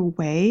have a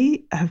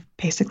way of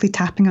basically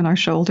tapping on our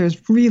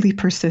shoulders really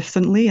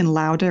persistently and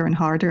louder and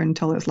harder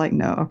until it's like,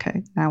 no,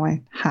 okay, now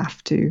I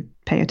have to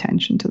pay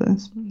attention to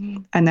this.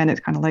 And then it's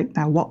kind of like,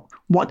 now what?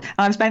 And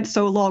I've spent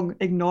so long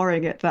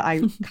ignoring it that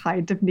I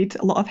kind of need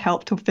a lot of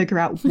help to figure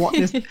out what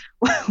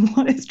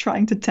is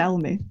trying to tell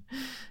me.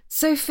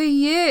 So for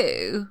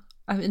you,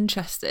 I'm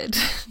interested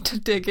to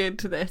dig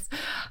into this.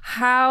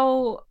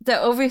 How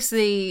that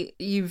obviously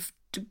you've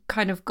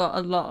kind of got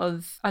a lot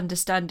of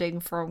understanding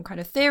from kind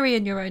of theory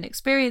and your own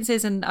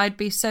experiences, and I'd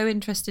be so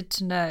interested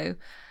to know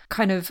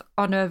kind of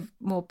on a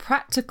more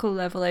practical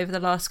level over the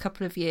last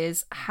couple of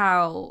years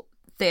how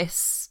the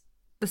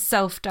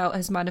self-doubt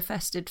has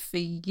manifested for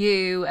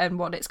you, and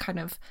what it's kind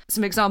of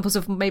some examples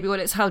of maybe what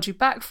it's held you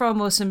back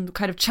from, or some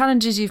kind of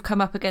challenges you've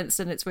come up against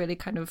and it's really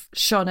kind of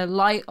shone a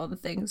light on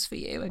things for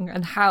you,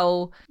 and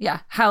how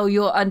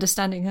your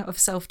understanding of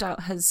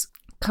self-doubt has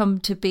come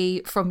to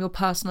be from your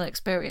personal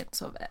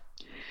experience of it.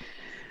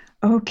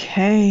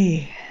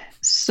 Okay.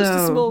 So,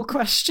 just a small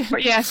question.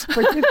 But yes,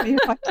 forgive me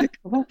if I took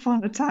off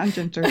on a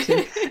tangent or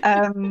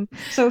two.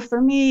 So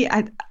for me,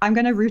 I'm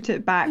going to root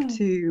it back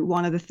to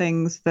one of the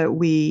things that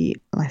we,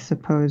 I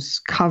suppose,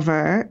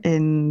 cover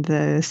in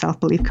the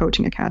Self-Belief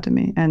Coaching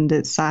Academy. And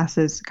it's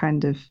SAS's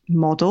kind of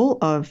model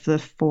of the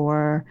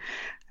four,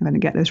 I'm going to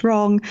get this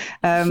wrong.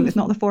 It's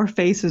not the four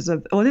faces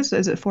of,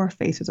 is it four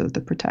faces of the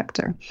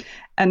protector?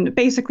 And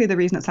basically the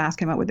reason that SAS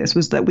came up with this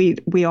was that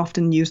we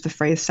often use the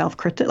phrase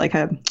self-critic, like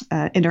a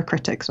inner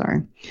critic,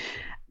 sorry.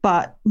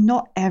 But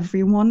not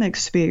everyone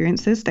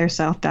experiences their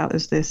self-doubt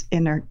as this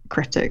inner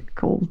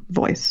critical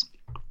voice.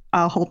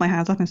 I'll hold my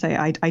hands up and say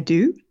I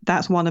do.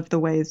 That's one of the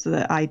ways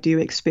that I do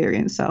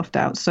experience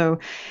self-doubt. So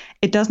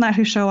it doesn't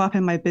actually show up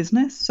in my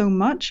business so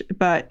much,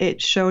 but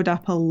it showed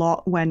up a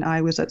lot when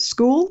I was at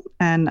school,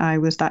 and I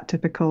was that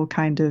typical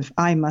kind of,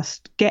 I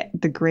must get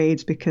the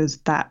grades because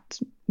that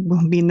will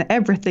mean that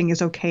everything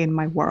is okay in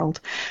my world.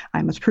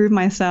 I must prove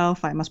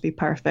myself. I must be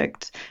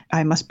perfect.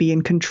 I must be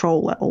in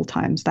control at all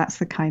times. That's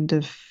the kind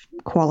of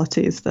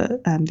qualities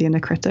that the inner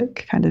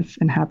critic kind of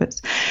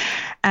inhabits.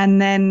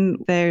 And then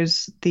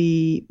there's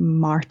the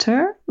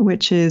martyr,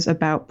 which is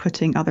about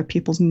putting other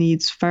people's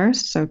needs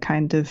first. So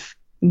kind of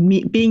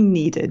being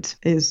needed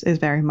is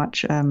very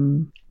much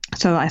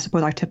so I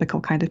suppose our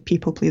typical kind of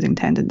people-pleasing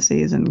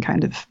tendencies and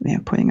kind of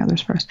putting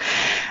others first.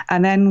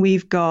 And then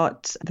we've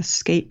got the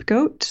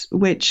scapegoat,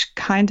 which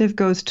kind of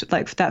goes to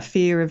like that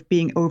fear of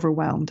being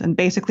overwhelmed and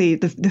basically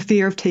the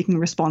fear of taking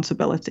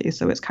responsibility.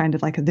 So it's kind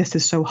of like, this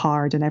is so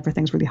hard and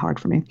everything's really hard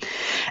for me.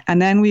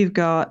 And then we've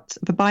got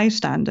the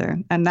bystander.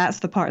 And that's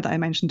the part that I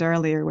mentioned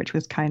earlier, which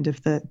was kind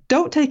of the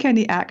don't take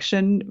any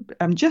action,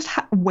 just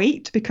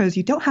wait because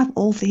you don't have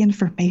all the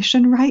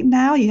information right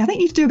now. I think you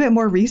need to do a bit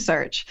more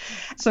research.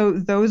 So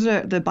those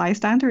are the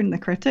bystander and the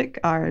critic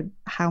are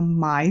how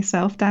my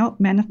self-doubt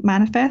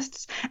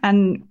manifests.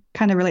 And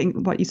kind of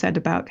relating what you said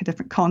about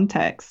different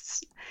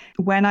contexts,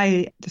 when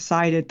I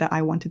decided that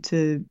I wanted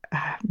to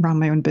run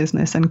my own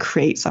business and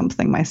create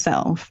something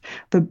myself,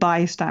 the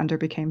bystander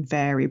became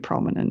very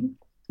prominent,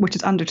 which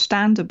is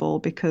understandable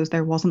because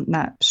there wasn't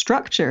that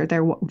structure.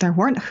 There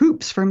weren't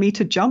hoops for me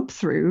to jump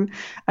through.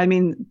 I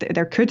mean,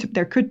 there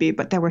could be,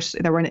 but there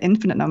were an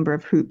infinite number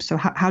of hoops. So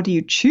how do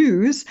you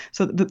choose?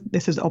 So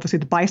this is obviously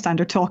the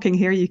bystander talking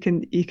here. You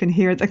can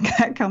hear the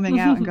cat coming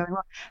out and going,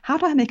 well, how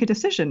do I make a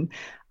decision?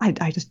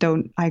 I just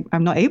don't.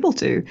 I'm not able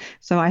to.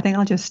 So I think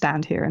I'll just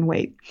stand here and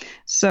wait.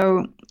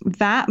 So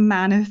that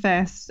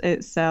manifests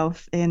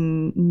itself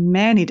in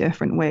many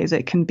different ways.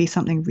 It can be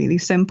something really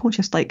simple,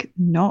 just like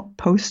not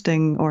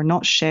posting or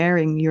not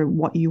sharing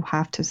what you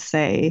have to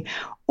say,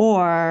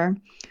 or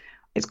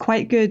it's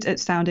quite good at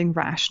sounding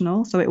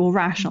rational. So it will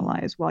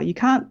rationalize, well, you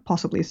can't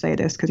possibly say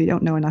this because you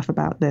don't know enough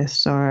about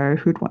this, or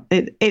who'd want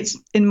it. It's,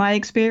 in my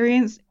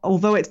experience,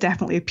 although it's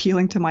definitely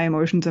appealing to my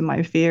emotions and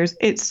my fears,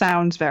 it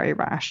sounds very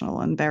rational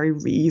and very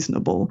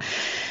reasonable.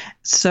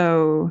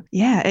 So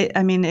yeah,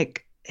 it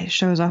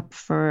shows up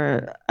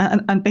for,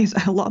 and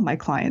basically a lot of my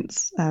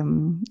clients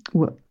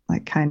will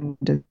like kind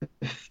of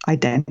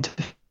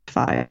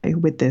identify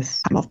with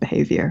this type of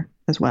behavior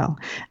as well,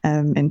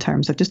 in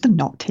terms of just the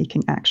not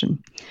taking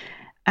action.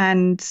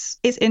 And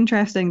it's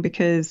interesting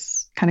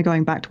because kind of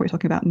going back to what we're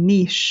talking about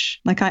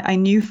niche, like I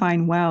knew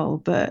fine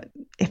well that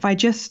if I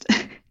just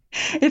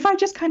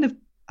kind of,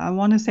 I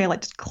want to say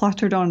like just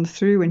cluttered on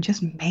through and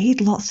just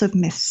made lots of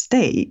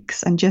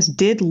mistakes and just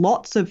did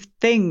lots of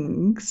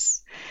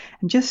things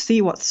and just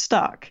see what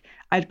stuck,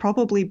 I'd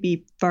probably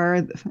be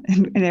further,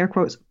 in air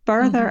quotes,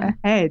 further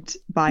ahead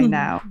by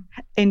now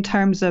in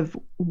terms of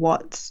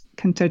what's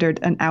considered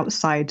an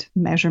outside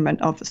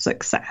measurement of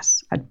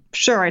success. I'm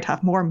sure I'd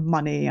have more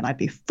money and I'd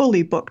be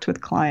fully booked with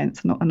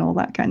clients and all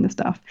that kind of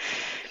stuff.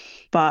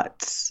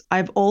 But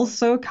I've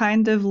also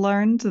kind of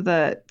learned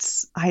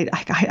that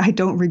I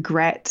don't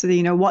regret,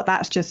 what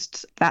that's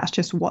just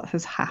what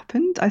has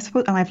happened, I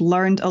suppose. And I've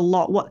learned a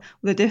lot. What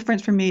the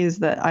difference for me is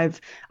that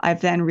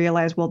I've then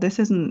realized, well, this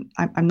isn't,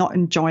 I'm not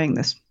enjoying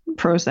this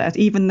process,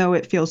 even though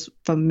it feels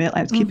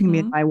familiar. It's keeping me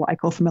in my what I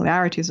call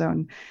familiarity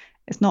zone.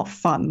 It's not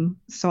fun.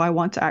 So I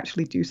want to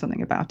actually do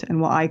something about it. And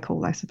what I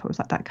call, I suppose,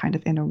 that kind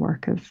of inner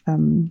work of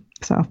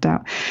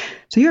self-doubt.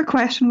 So your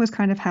question was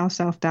kind of how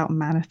self-doubt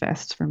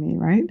manifests for me,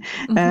 right?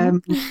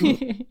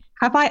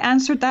 Have I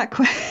answered that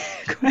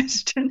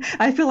question?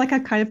 I feel like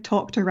I've kind of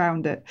talked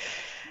around it.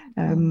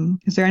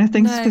 Is there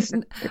anything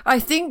specific? I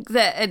think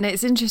that, and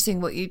it's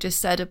interesting what you just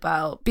said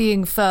about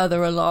being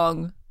further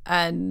along,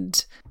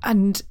 and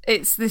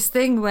it's this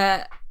thing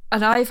where,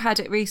 and I've had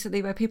it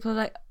recently where people are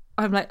like,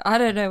 I'm like, I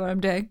don't know what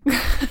I'm doing.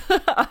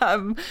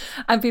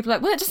 And people are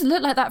like, well, it doesn't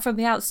look like that from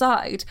the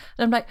outside.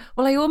 And I'm like,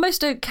 well, I almost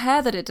don't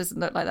care that it doesn't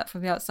look like that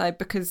from the outside,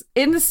 because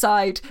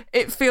inside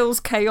it feels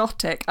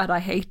chaotic and I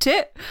hate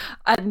it.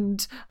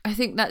 And I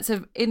think that's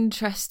an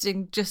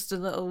interesting, just a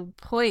little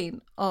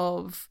point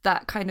of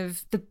that kind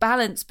of the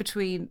balance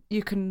between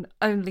you can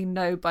only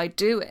know by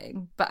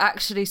doing, but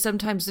actually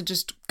sometimes they're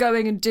just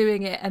going and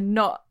doing it and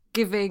not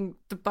giving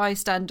the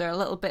bystander a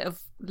little bit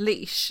of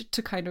leash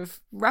to kind of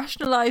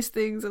rationalize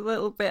things a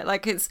little bit.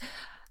 Like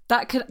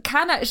that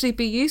can actually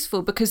be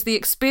useful, because the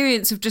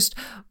experience of just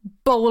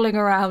bowling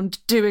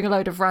around doing a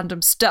load of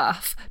random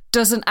stuff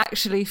doesn't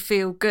actually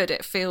feel good.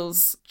 It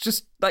feels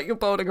just like you're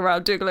bowling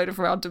around doing a load of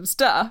random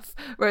stuff,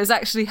 whereas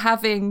actually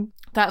having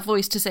that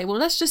voice to say, well,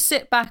 let's just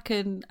sit back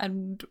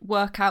and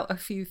work out a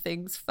few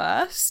things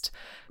first,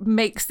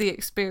 makes the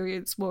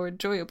experience more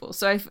enjoyable.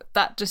 So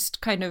that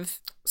just kind of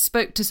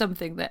spoke to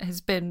something that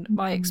has been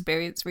my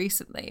experience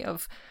recently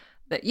of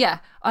that. Yeah,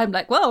 I'm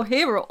like, well,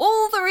 here are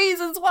all the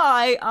reasons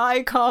why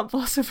I can't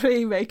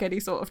possibly make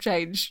any sort of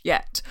change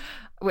yet,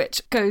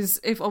 which goes,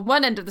 if on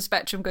one end of the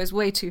spectrum goes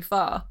way too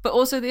far, but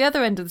also the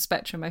other end of the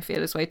spectrum I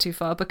feel is way too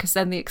far, because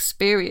then the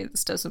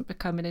experience doesn't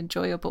become an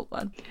enjoyable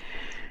one.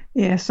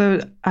 Yeah,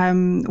 so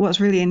what's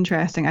really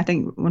interesting, I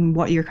think, when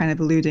what you're kind of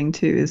alluding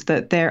to is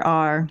that there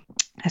are,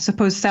 I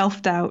suppose,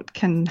 self-doubt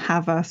can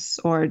have us,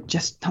 or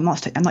just, I'm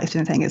not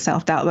even saying it's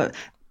self-doubt, but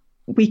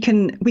we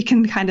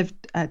can kind of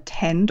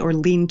tend or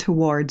lean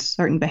towards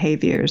certain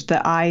behaviors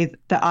that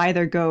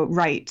either go,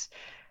 right,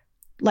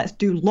 let's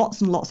do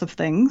lots and lots of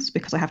things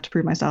because I have to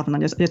prove myself, and I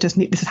just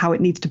need, this is how it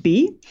needs to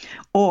be,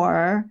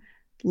 or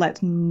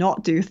let's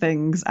not do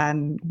things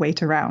and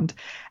wait around.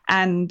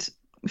 And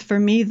for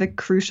me, the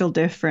crucial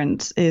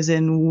difference is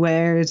in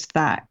where's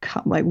that,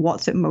 like,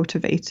 what's it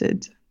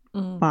motivated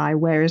by?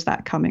 Where is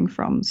that coming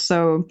from?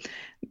 So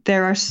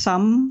there are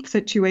some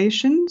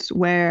situations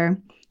where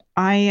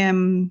I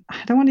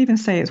don't want to even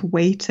say it's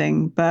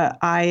waiting, but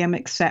I am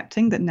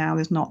accepting that now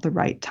is not the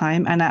right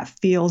time. And that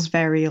feels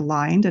very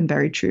aligned and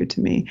very true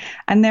to me.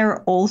 And there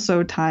are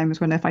also times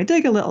when if I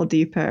dig a little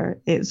deeper,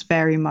 it's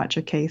very much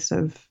a case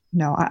of,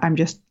 no, I'm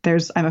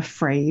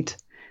afraid.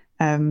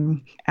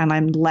 And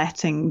I'm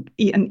letting,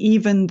 and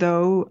even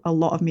though a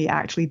lot of me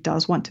actually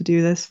does want to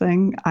do this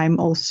thing, I'm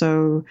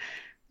also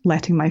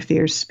letting my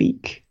fears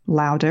speak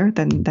louder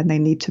than they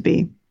need to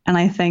be. And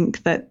I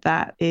think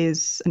that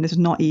is, and it's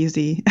not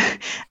easy,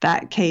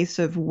 that case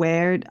of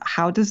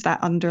how does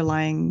that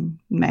underlying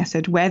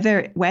message,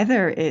 whether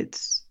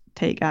it's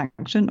take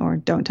action or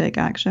don't take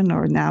action,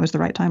 or now is the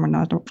right time or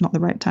not the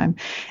right time,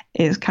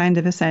 is kind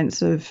of a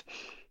sense of,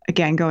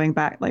 again, going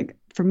back, like,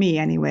 for me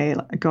anyway,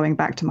 going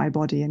back to my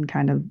body and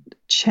kind of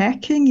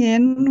checking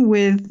in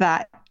with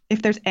that.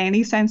 If there's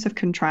any sense of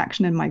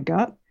contraction in my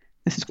gut,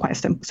 this is quite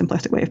a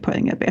simplistic way of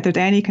putting it, but if there's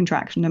any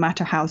contraction, no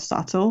matter how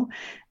subtle,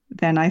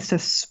 then I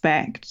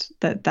suspect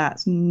that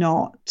that's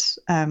not,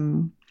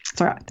 I'm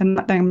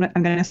going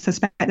to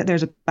suspect that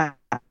there's a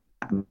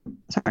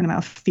certain amount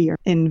of fear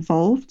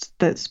involved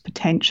that's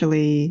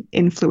potentially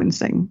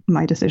influencing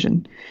my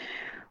decision.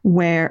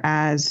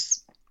 Whereas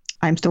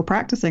I'm still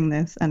practicing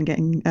this and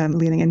getting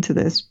leaning into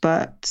this,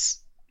 but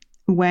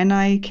when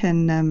I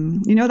can,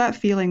 that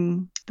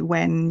feeling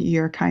when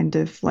you're kind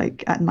of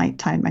like at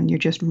nighttime and you're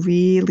just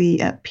really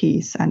at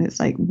peace, and it's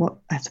like, what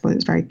I suppose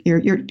it's very,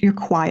 you're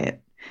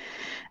quiet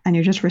and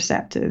you're just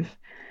receptive,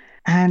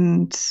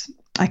 and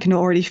I can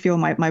already feel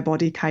my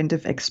body kind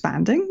of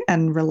expanding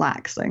and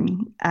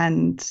relaxing,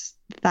 and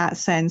that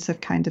sense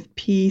of kind of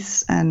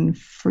peace and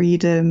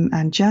freedom,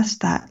 and just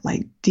that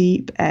like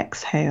deep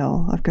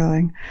exhale of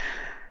going,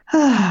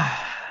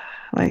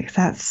 like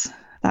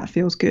that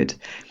feels good.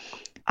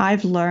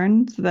 I've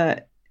learned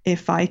that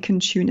if I can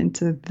tune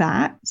into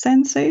that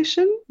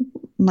sensation,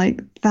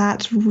 like,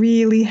 that's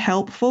really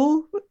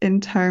helpful in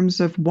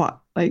terms of what,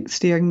 like,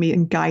 steering me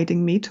and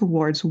guiding me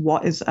towards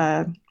what's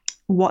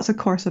a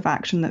course of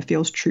action that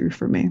feels true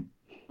for me.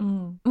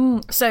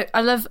 So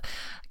I love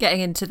getting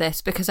into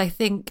this, because I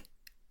think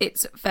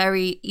it's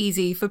very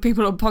easy for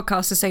people on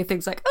podcasts to say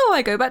things like, oh,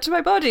 I go back to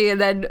my body. And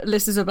then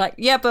listeners are like,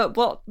 yeah, but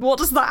what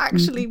does that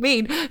actually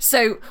mean?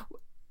 So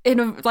in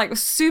a, like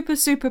super,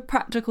 super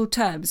practical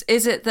terms,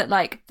 is it that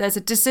like there's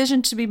a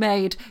decision to be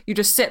made, you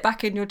just sit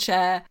back in your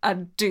chair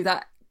and do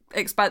that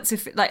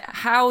expansive, like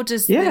how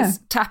does this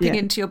tapping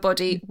into your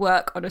body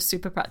work on a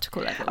super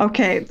practical level?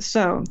 Okay,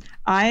 so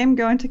I am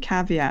going to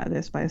caveat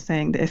this by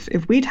saying that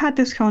if we'd had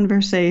this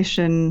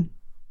conversation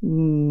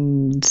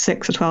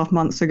 6 or 12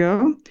 months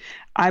ago,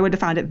 I would have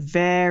found it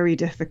very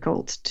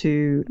difficult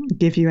to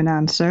give you an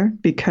answer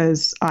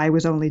because I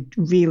was only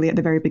really at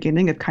the very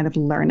beginning of kind of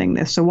learning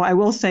this. So what I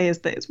will say is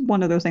that it's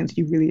one of those things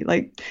you really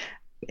like,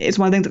 it's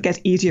one of the things that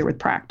gets easier with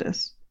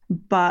practice.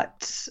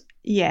 But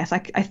yes, I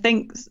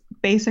think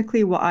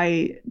basically what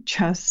I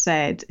just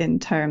said in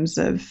terms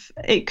of,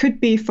 it could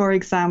be, for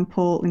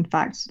example, in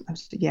fact,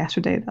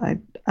 yesterday that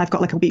I've got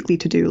like a weekly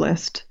to-do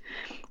list,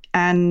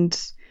 and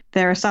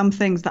there are some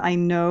things that I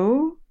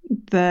know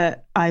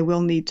that I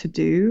will need to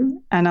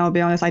do. And I'll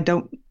be honest, I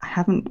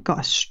haven't got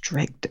a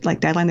strict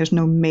like deadline. There's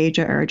no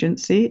major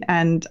urgency.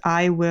 And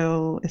I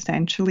will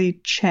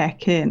essentially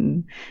check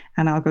in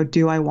and I'll go,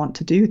 do I want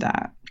to do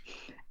that?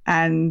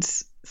 And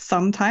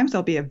sometimes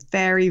there'll be a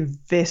very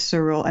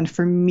visceral, and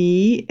for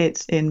me,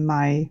 it's in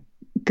my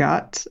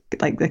gut,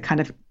 like the kind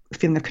of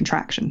feeling of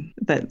contraction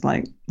that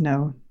like,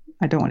 no,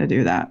 I don't want to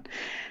do that.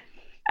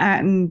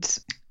 And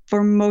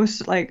for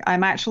most, like,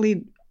 I'm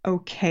actually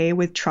okay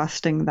with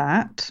trusting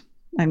that.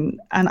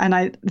 And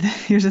I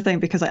here's the thing,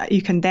 because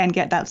you can then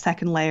get that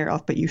second layer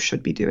of, but you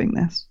should be doing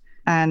this.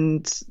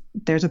 And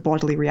there's a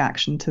bodily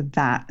reaction to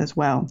that as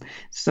well.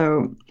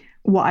 So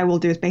what I will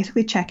do is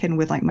basically check in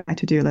with like my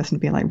to-do list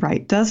and be like,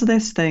 right, does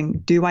this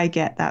thing, do I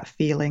get that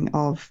feeling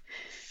of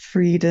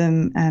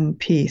freedom and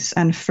peace?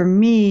 And for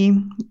me,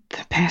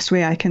 the best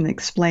way I can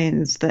explain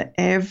is that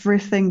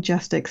everything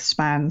just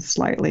expands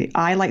slightly.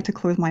 I like to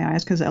close my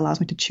eyes because it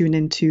allows me to tune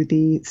into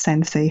the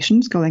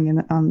sensations going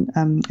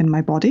in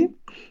my body.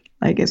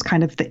 Like it's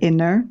kind of the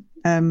inner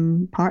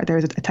part. There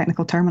is a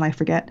technical term and I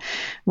forget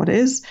what it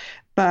is.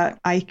 But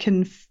I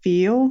can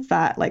feel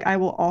that, like, I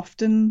will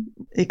often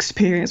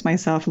experience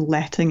myself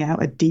letting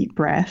out a deep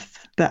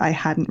breath that I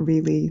hadn't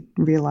really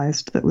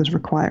realized that was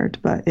required,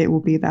 but it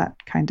will be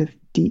that kind of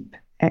deep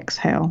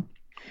exhale.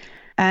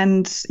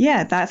 And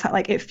yeah, that's how,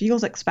 like, it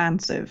feels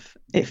expansive.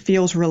 It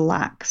feels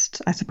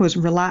relaxed, I suppose,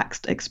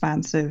 relaxed,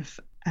 expansive.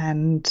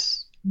 And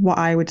what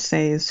I would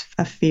say is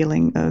a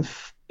feeling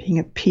of being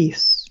at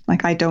peace.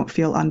 Like, I don't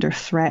feel under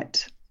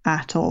threat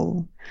at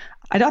all.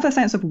 I don't have a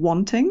sense of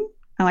wanting.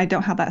 And I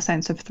don't have that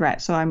sense of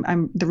threat. So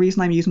the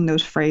reason I'm using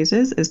those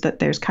phrases is that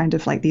there's kind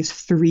of like these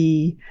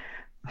three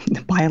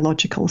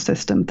biological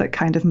systems that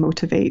kind of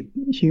motivate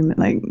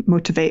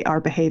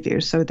our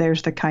behaviors. So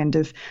there's the kind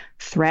of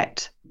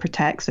threat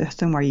protect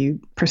system where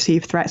you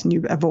perceive threats and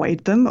you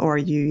avoid them, or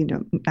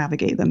you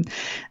navigate them.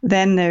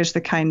 Then there's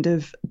the kind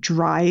of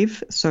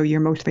drive. So you're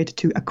motivated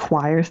to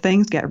acquire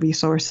things, get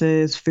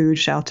resources, food,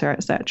 shelter,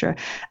 etc.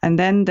 And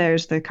then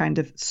there's the kind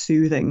of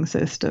soothing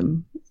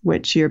system,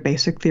 which you're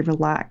basically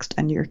relaxed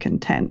and you're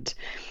content.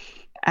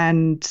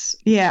 And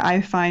yeah,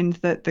 I find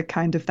that the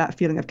kind of that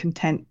feeling of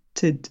contented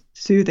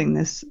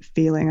soothingness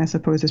feeling, I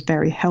suppose, is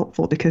very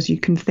helpful because you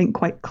can think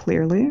quite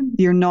clearly.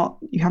 You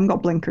haven't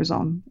got blinkers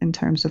on in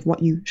terms of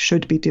what you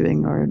should be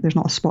doing, or there's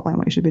not a spotlight on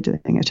what you should be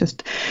doing. It's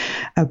just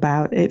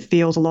about, it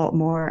feels a lot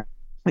more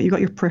like you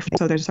got your peripheral,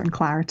 so there's a certain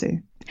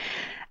clarity.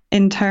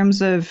 In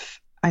terms of,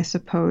 I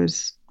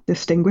suppose,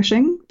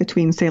 distinguishing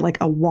between, say, like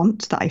a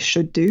want that I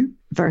should do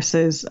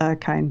versus a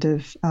kind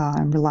of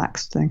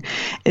relaxed thing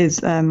is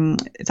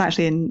it's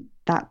actually in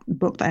that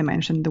book that I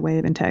mentioned, The Way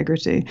of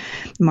Integrity.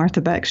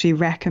 Martha Beck, she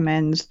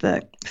recommends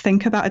that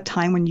think about a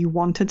time when you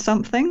wanted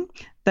something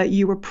that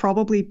you were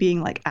probably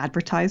being like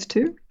advertised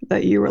to,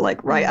 that you were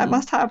like, right, I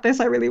must have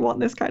this, I really want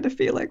this kind of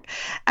feeling.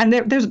 And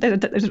there's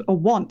a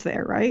want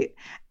there, right?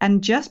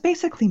 And just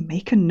basically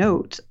make a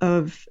note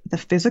of the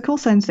physical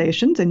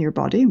sensations in your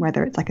body,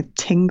 whether it's like a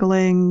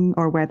tingling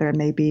or whether it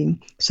may be,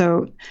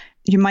 so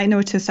you might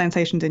notice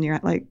sensations in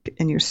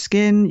your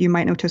skin. You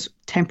might notice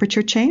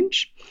temperature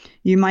change.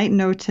 You might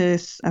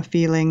notice a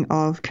feeling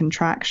of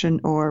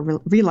contraction or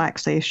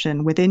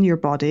relaxation within your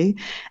body,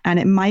 and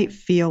it might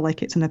feel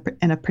like it's in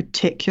a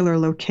particular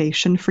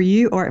location for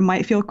you, or it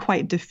might feel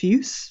quite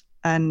diffuse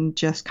and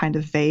just kind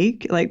of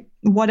vague. Like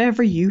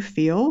whatever you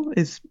feel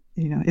is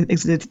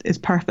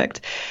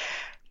perfect.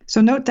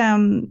 So note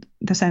down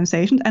the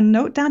sensations and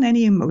note down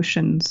any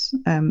emotions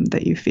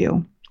that you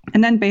feel,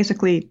 and then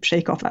basically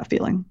shake off that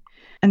feeling.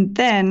 And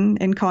then,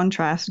 in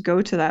contrast, go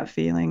to that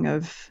feeling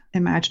of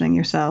imagining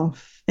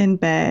yourself in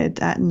bed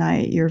at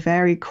night. You're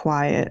very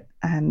quiet.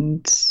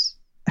 And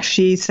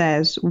she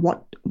says,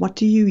 what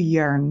do you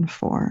yearn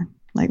for?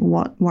 Like,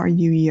 what are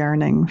you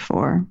yearning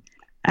for?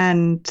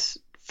 And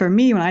for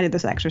me, when I did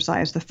this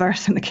exercise, the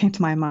first thing that came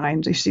to my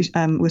mind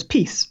was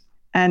peace.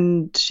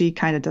 And she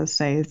kind of does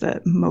say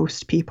that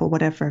most people,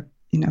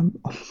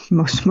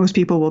 most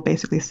people will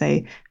basically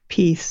say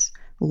peace,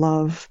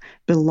 love,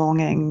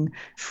 belonging,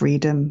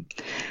 freedom,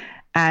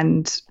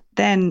 and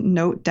then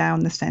note down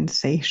the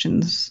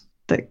sensations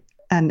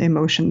and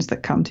emotions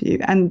that come to you.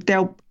 And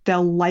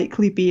there'll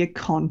likely be a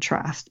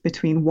contrast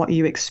between what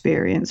you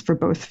experience for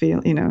both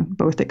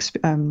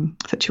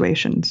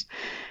situations.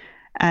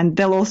 And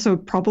there'll also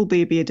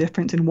probably be a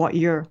difference in what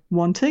you're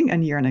wanting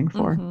and yearning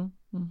for.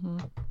 Mm-hmm, mm-hmm.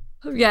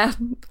 Yeah,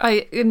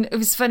 it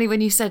was funny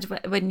when you said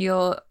when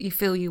you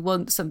feel you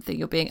want something,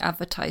 you're being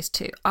advertised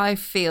to. I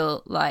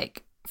feel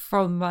like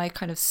from my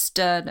kind of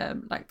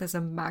sternum, like there's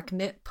a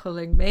magnet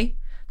pulling me.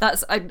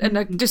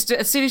 Just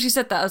as soon as you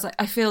said that, I was like,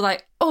 I feel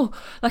like, oh,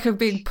 like I'm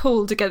being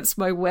pulled against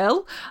my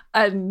will,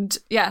 and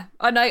yeah,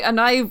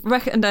 I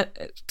reckon that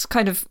it's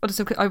kind of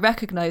honestly, I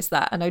recognize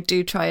that, and I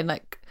do try and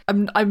like.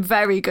 I'm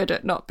very good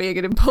at not being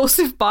an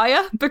impulsive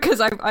buyer,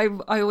 because I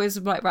always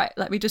am like, right,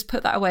 let me just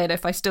put that away, and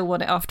if I still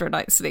want it after a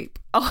night's sleep,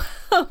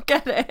 I'll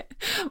get it.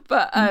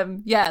 But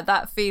yeah,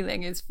 that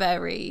feeling is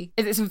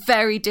it's a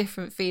very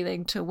different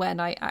feeling to when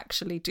I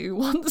actually do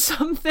want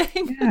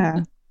something.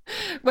 Yeah.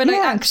 When I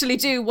actually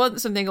do want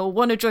something or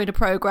want to join a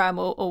program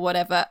or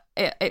whatever,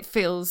 it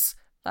feels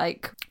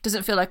like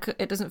doesn't feel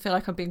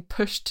like I'm being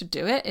pushed to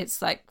do it.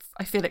 It's like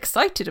I feel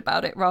excited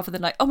about it rather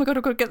than like, oh my god,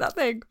 I've got to get that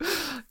thing.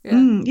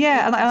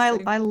 Yeah, and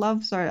I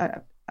love. Sorry,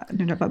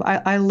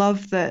 I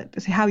love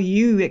that how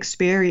you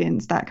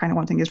experience that kind of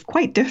wanting is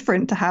quite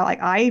different to how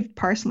like I've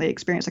personally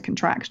experienced a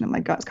contraction in my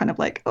gut. It's kind of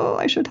like, oh,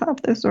 I should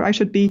have this, or I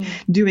should be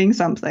doing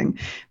something.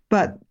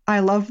 But I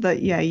love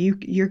that. Yeah,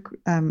 you've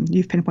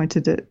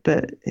pinpointed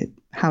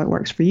how it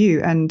works for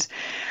you. And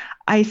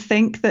I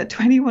think that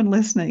to anyone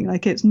listening,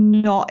 like this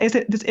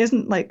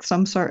isn't like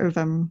some sort of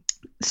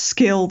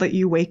skill that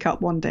you wake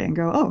up one day and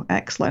go, oh,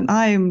 excellent,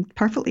 I'm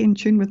perfectly in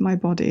tune with my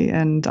body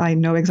and I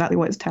know exactly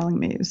what it's telling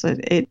me. So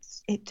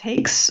it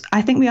takes,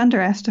 I think we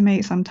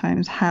underestimate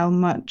sometimes how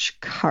much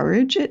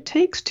courage it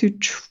takes to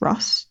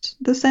trust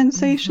the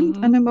sensations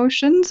and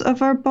emotions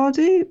of our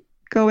body,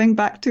 going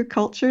back to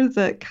culture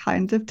that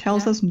kind of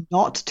tells us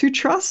not to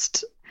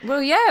trust.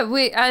 Well, yeah,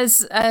 we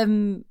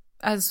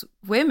as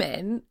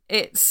women,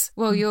 it's,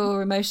 well,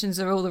 your emotions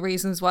are all the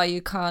reasons why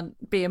you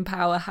can't be in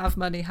power, have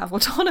money, have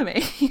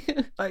autonomy.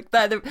 Like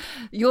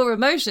your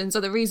emotions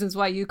are the reasons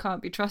why you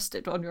can't be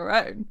trusted on your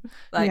own.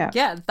 Like,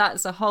 yeah,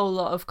 that's a whole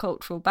lot of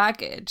cultural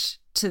baggage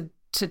to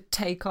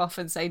take off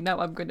and say, no,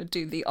 I'm going to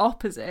do the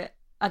opposite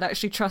and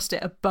actually trust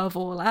it above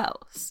all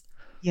else.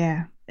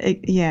 Yeah.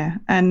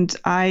 And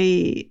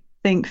I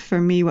think for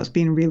me, what's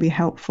been really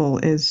helpful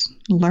is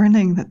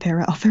learning that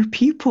there are other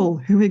people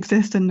who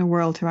exist in the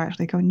world who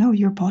actually go, no,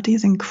 your body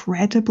is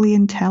incredibly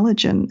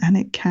intelligent and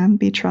it can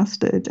be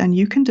trusted, and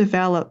you can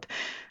develop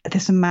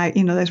this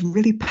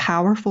really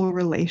powerful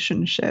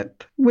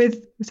relationship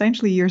with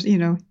essentially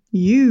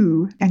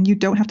you, and you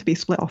don't have to be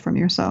split off from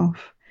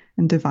yourself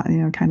and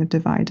kind of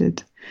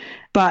divided.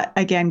 But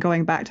again,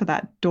 going back to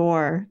that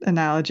door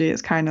analogy,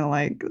 it's kind of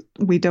like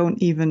we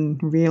don't even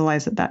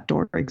realize that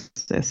door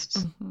exists.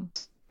 Mm-hmm.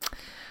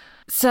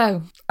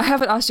 So, I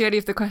haven't asked you any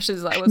of the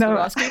questions that I was going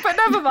to ask you, but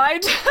never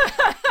mind.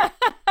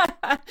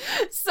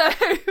 So,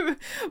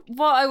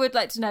 what I would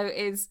like to know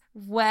is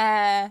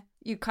where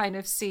you kind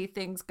of see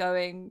things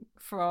going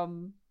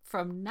from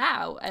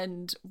now,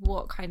 and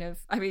what kind of,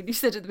 I mean, you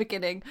said at the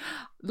beginning,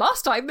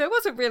 last time there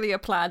wasn't really a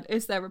plan.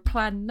 Is there a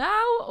plan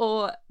now,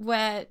 or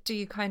where do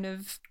you kind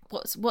of,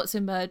 what's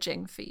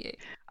emerging for you?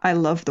 I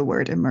love the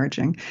word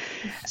emerging.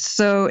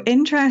 So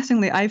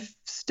interestingly, I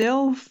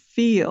still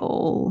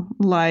feel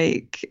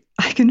like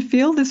I can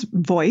feel this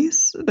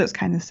voice that's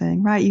kind of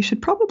saying, right, you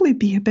should probably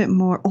be a bit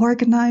more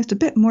organized, a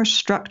bit more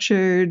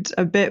structured,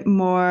 a bit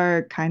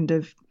more kind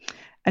of,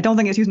 I don't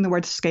think it's using the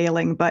word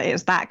scaling, but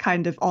it's that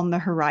kind of on the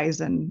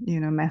horizon,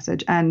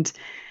 message. And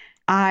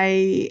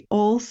I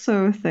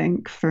also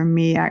think for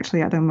me,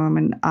 actually, at the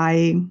moment,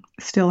 I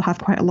still have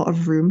quite a lot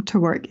of room to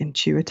work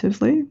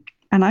intuitively.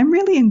 And I'm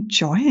really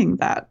enjoying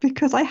that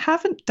because I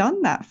haven't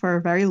done that for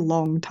a very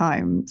long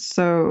time.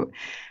 So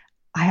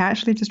I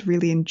actually just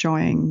really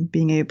enjoying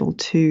being able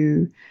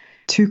to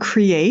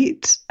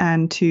create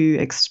and to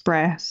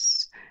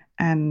express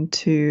and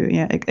to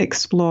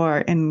explore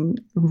in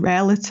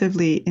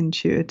relatively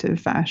intuitive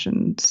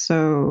fashion.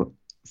 So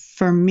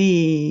for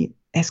me,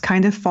 it's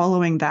kind of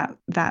following that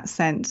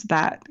sense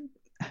that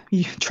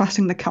you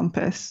trusting the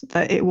compass,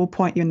 that it will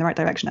point you in the right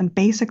direction, and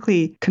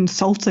basically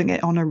consulting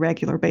it on a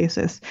regular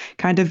basis,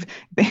 kind of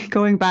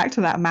going back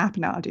to that map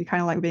analogy,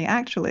 kind of like being,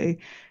 actually,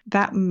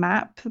 that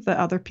map that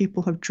other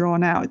people have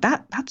drawn out,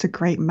 that's a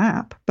great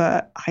map,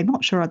 but I'm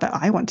not sure that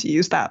I want to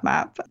use that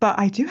map. But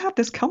I do have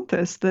this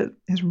compass that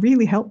is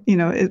really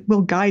it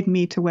will guide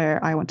me to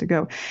where I want to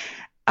go.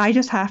 I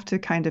just have to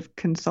kind of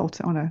consult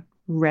it on a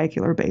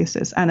regular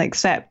basis and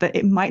accept that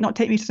it might not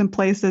take me to some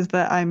places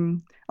that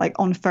I'm like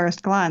on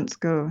first glance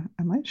go,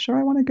 am I sure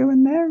I want to go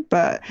in there?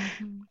 But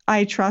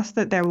I trust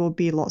that there will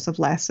be lots of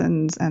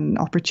lessons and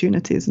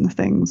opportunities and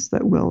things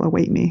that will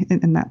await me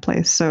in that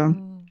place. So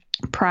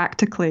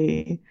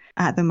practically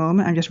at the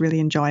moment, I'm just really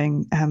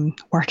enjoying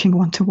working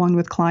one-to-one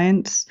with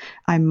clients.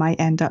 I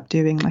might end up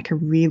doing like a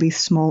really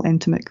small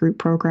intimate group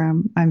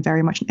program. I'm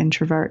very much an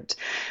introvert,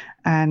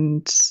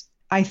 and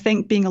I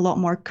think being a lot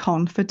more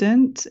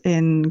confident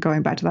in,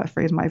 going back to that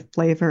phrase, my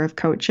flavor of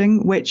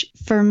coaching, which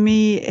for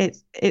me,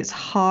 it's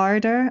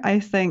harder,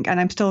 I think, and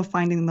I'm still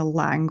finding the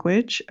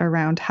language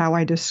around how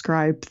I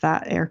describe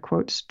that air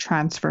quotes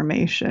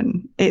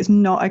transformation. It's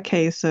not a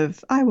case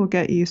of I will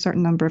get you a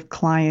certain number of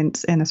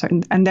clients in a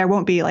certain, and there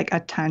won't be like a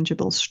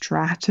tangible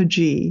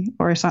strategy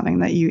or something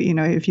that you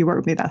know, if you work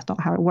with me, that's not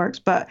how it works.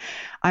 But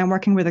I'm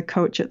working with a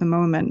coach at the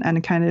moment,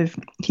 and kind of,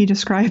 he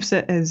describes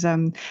it as,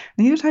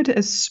 he described it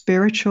as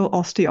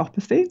spiritual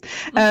osteopathy,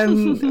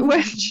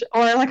 which,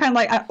 or like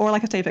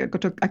I say, if I go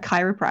to a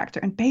chiropractor,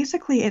 and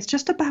basically it's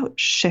just about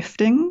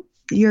shifting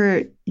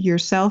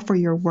yourself or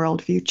your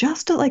worldview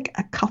just at like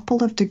a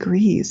couple of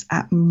degrees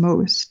at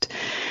most.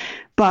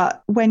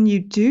 But when you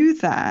do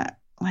that,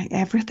 like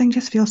everything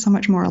just feels so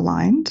much more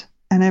aligned,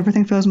 and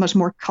everything feels much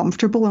more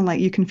comfortable, and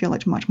like you can feel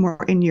like much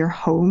more in your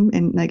home,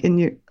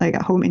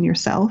 at home in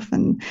yourself.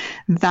 And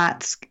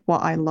that's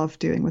what I love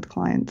doing with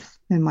clients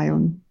in my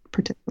own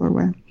particular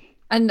way.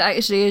 And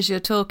actually, as you're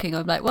talking,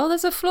 I'm like, well,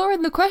 there's a flaw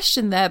in the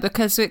question there,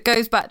 because it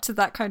goes back to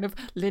that kind of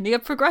linear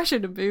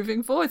progression of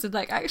moving forwards. And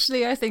like,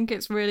 actually, I think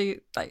it's really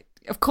like,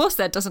 of course,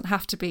 there doesn't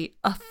have to be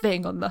a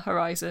thing on the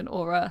horizon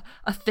or a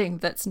thing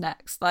that's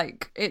next.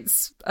 Like,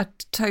 it's a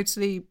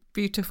totally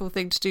beautiful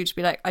thing to do, to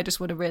be like, I just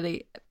want to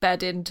really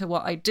bed into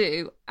what I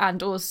do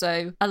and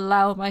also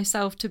allow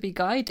myself to be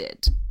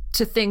guided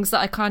to things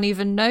that I can't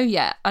even know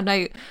yet. I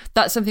know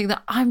that's something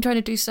that I'm trying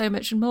to do so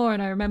much more.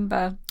 And I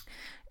remember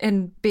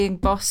in Being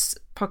Boss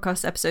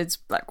podcast episodes,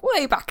 like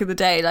way back in the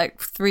day, like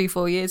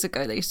 3-4 years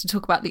ago, they used to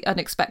talk about the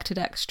unexpected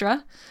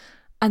extra.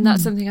 And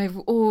that's something I've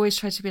always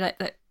tried to be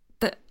like,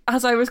 that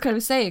as I was kind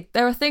of saying,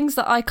 there are things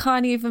that I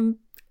can't even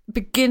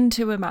begin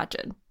to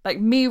imagine.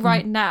 Like me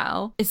right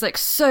now is like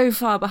so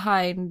far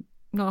behind,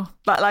 no,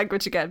 that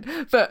language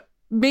again, but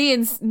me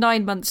in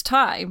 9 months'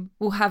 time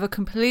will have a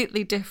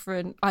completely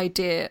different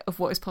idea of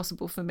what is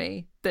possible for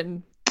me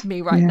than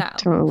me right now.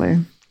 Totally.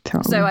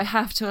 So I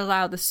have to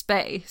allow the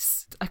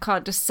space. I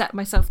can't just set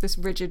myself this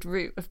rigid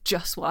route of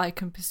just what I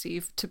can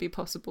perceive to be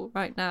possible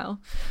right now.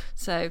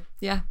 So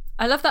yeah,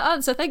 I love that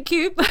answer. Thank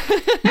you.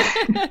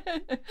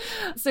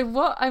 So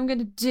what I'm going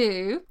to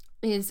do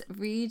is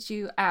read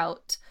you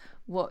out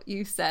what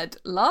you said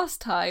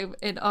last time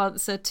in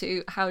answer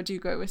to how do you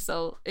grow with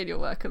soul in your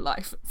work and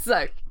life.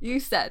 So you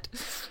said,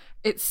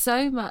 it's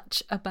so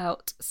much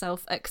about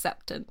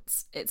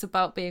self-acceptance. It's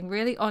about being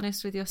really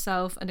honest with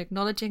yourself and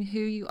acknowledging who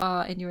you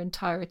are in your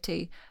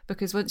entirety,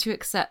 because once you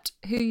accept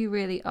who you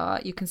really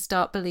are, you can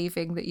start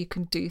believing that you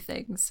can do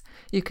things.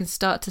 You can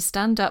start to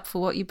stand up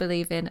for what you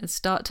believe in and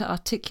start to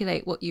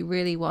articulate what you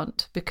really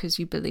want because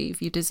you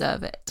believe you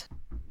deserve it.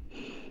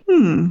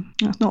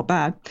 That's not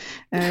bad.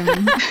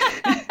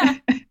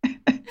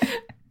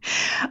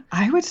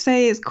 I would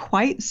say it's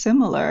quite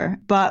similar,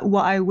 but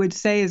what I would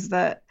say is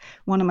that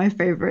one of my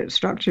favorite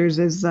structures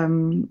is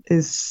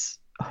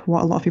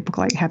what a lot of people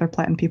call, like Heather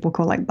Plett, people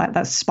call like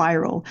that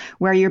spiral,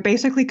 where you're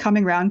basically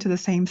coming around to the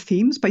same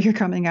themes, but you're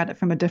coming at it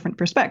from a different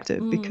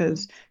perspective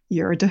because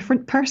you're a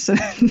different person.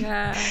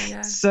 Yeah.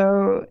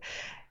 So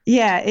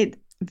yeah, it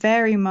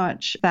very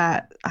much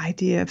that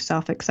idea of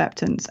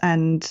self-acceptance.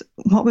 And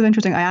what was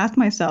interesting, I asked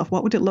myself,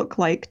 what would it look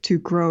like to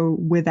grow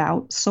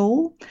without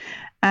soul?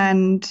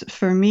 And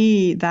for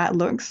me, that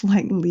looks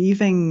like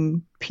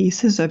leaving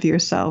pieces of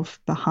yourself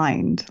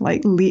behind,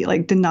 like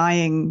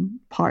denying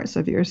parts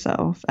of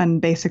yourself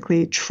and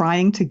basically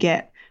trying to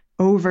get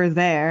over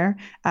there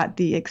at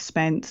the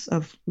expense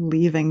of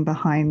leaving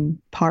behind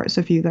parts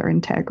of you that are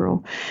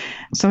integral.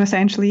 So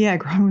essentially, yeah,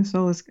 growing with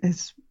soul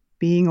is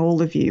being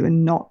all of you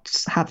and not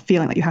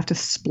feeling like you have to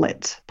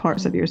split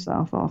parts of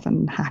yourself off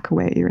and hack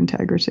away at your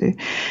integrity,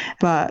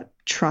 but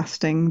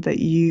trusting that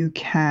you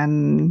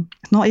can.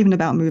 It's not even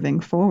about moving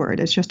forward.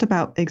 It's just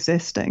about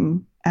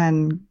existing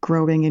and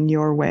growing in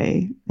your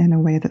way, in a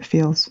way that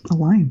feels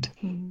aligned,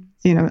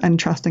 and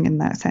trusting in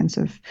that sense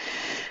of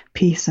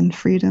peace and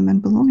freedom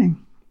and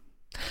belonging.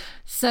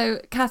 So,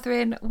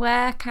 Catherine,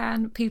 where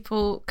can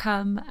people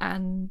come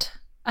and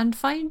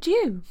find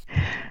you?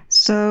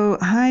 So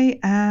I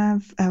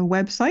have a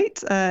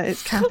website.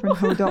 It's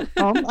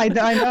catherineho.com. I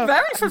know.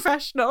 Very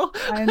professional.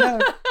 I know.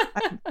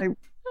 I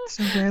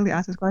so rarely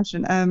ask this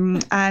question.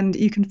 And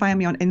you can find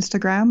me on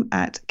Instagram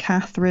at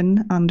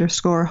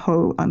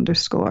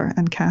Catherine_ho_.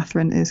 And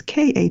Catherine is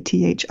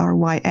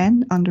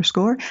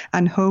KATHRYN_.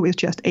 And ho is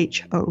just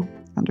HO_.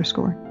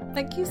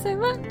 Thank you so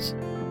much.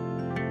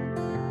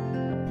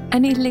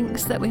 Any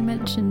links that we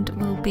mentioned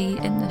will be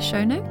in the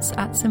show notes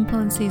at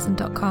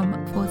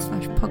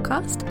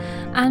simpleandseason.com/podcast.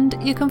 And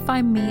you can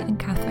find me and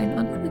Catherine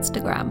on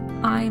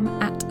Instagram. I'm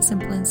at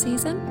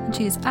simpleandseason and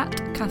she's at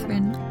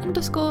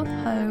Catherine_ho_.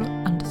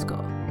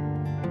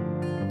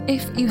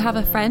 If you have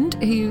a friend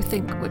who you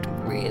think would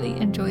really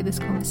enjoy this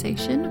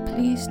conversation,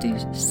 please do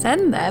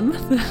send them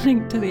the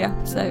link to the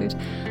episode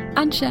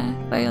and share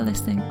where you're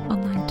listening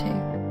online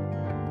too.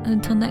 And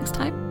until next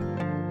time,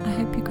 I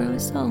hope you grow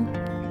with soul.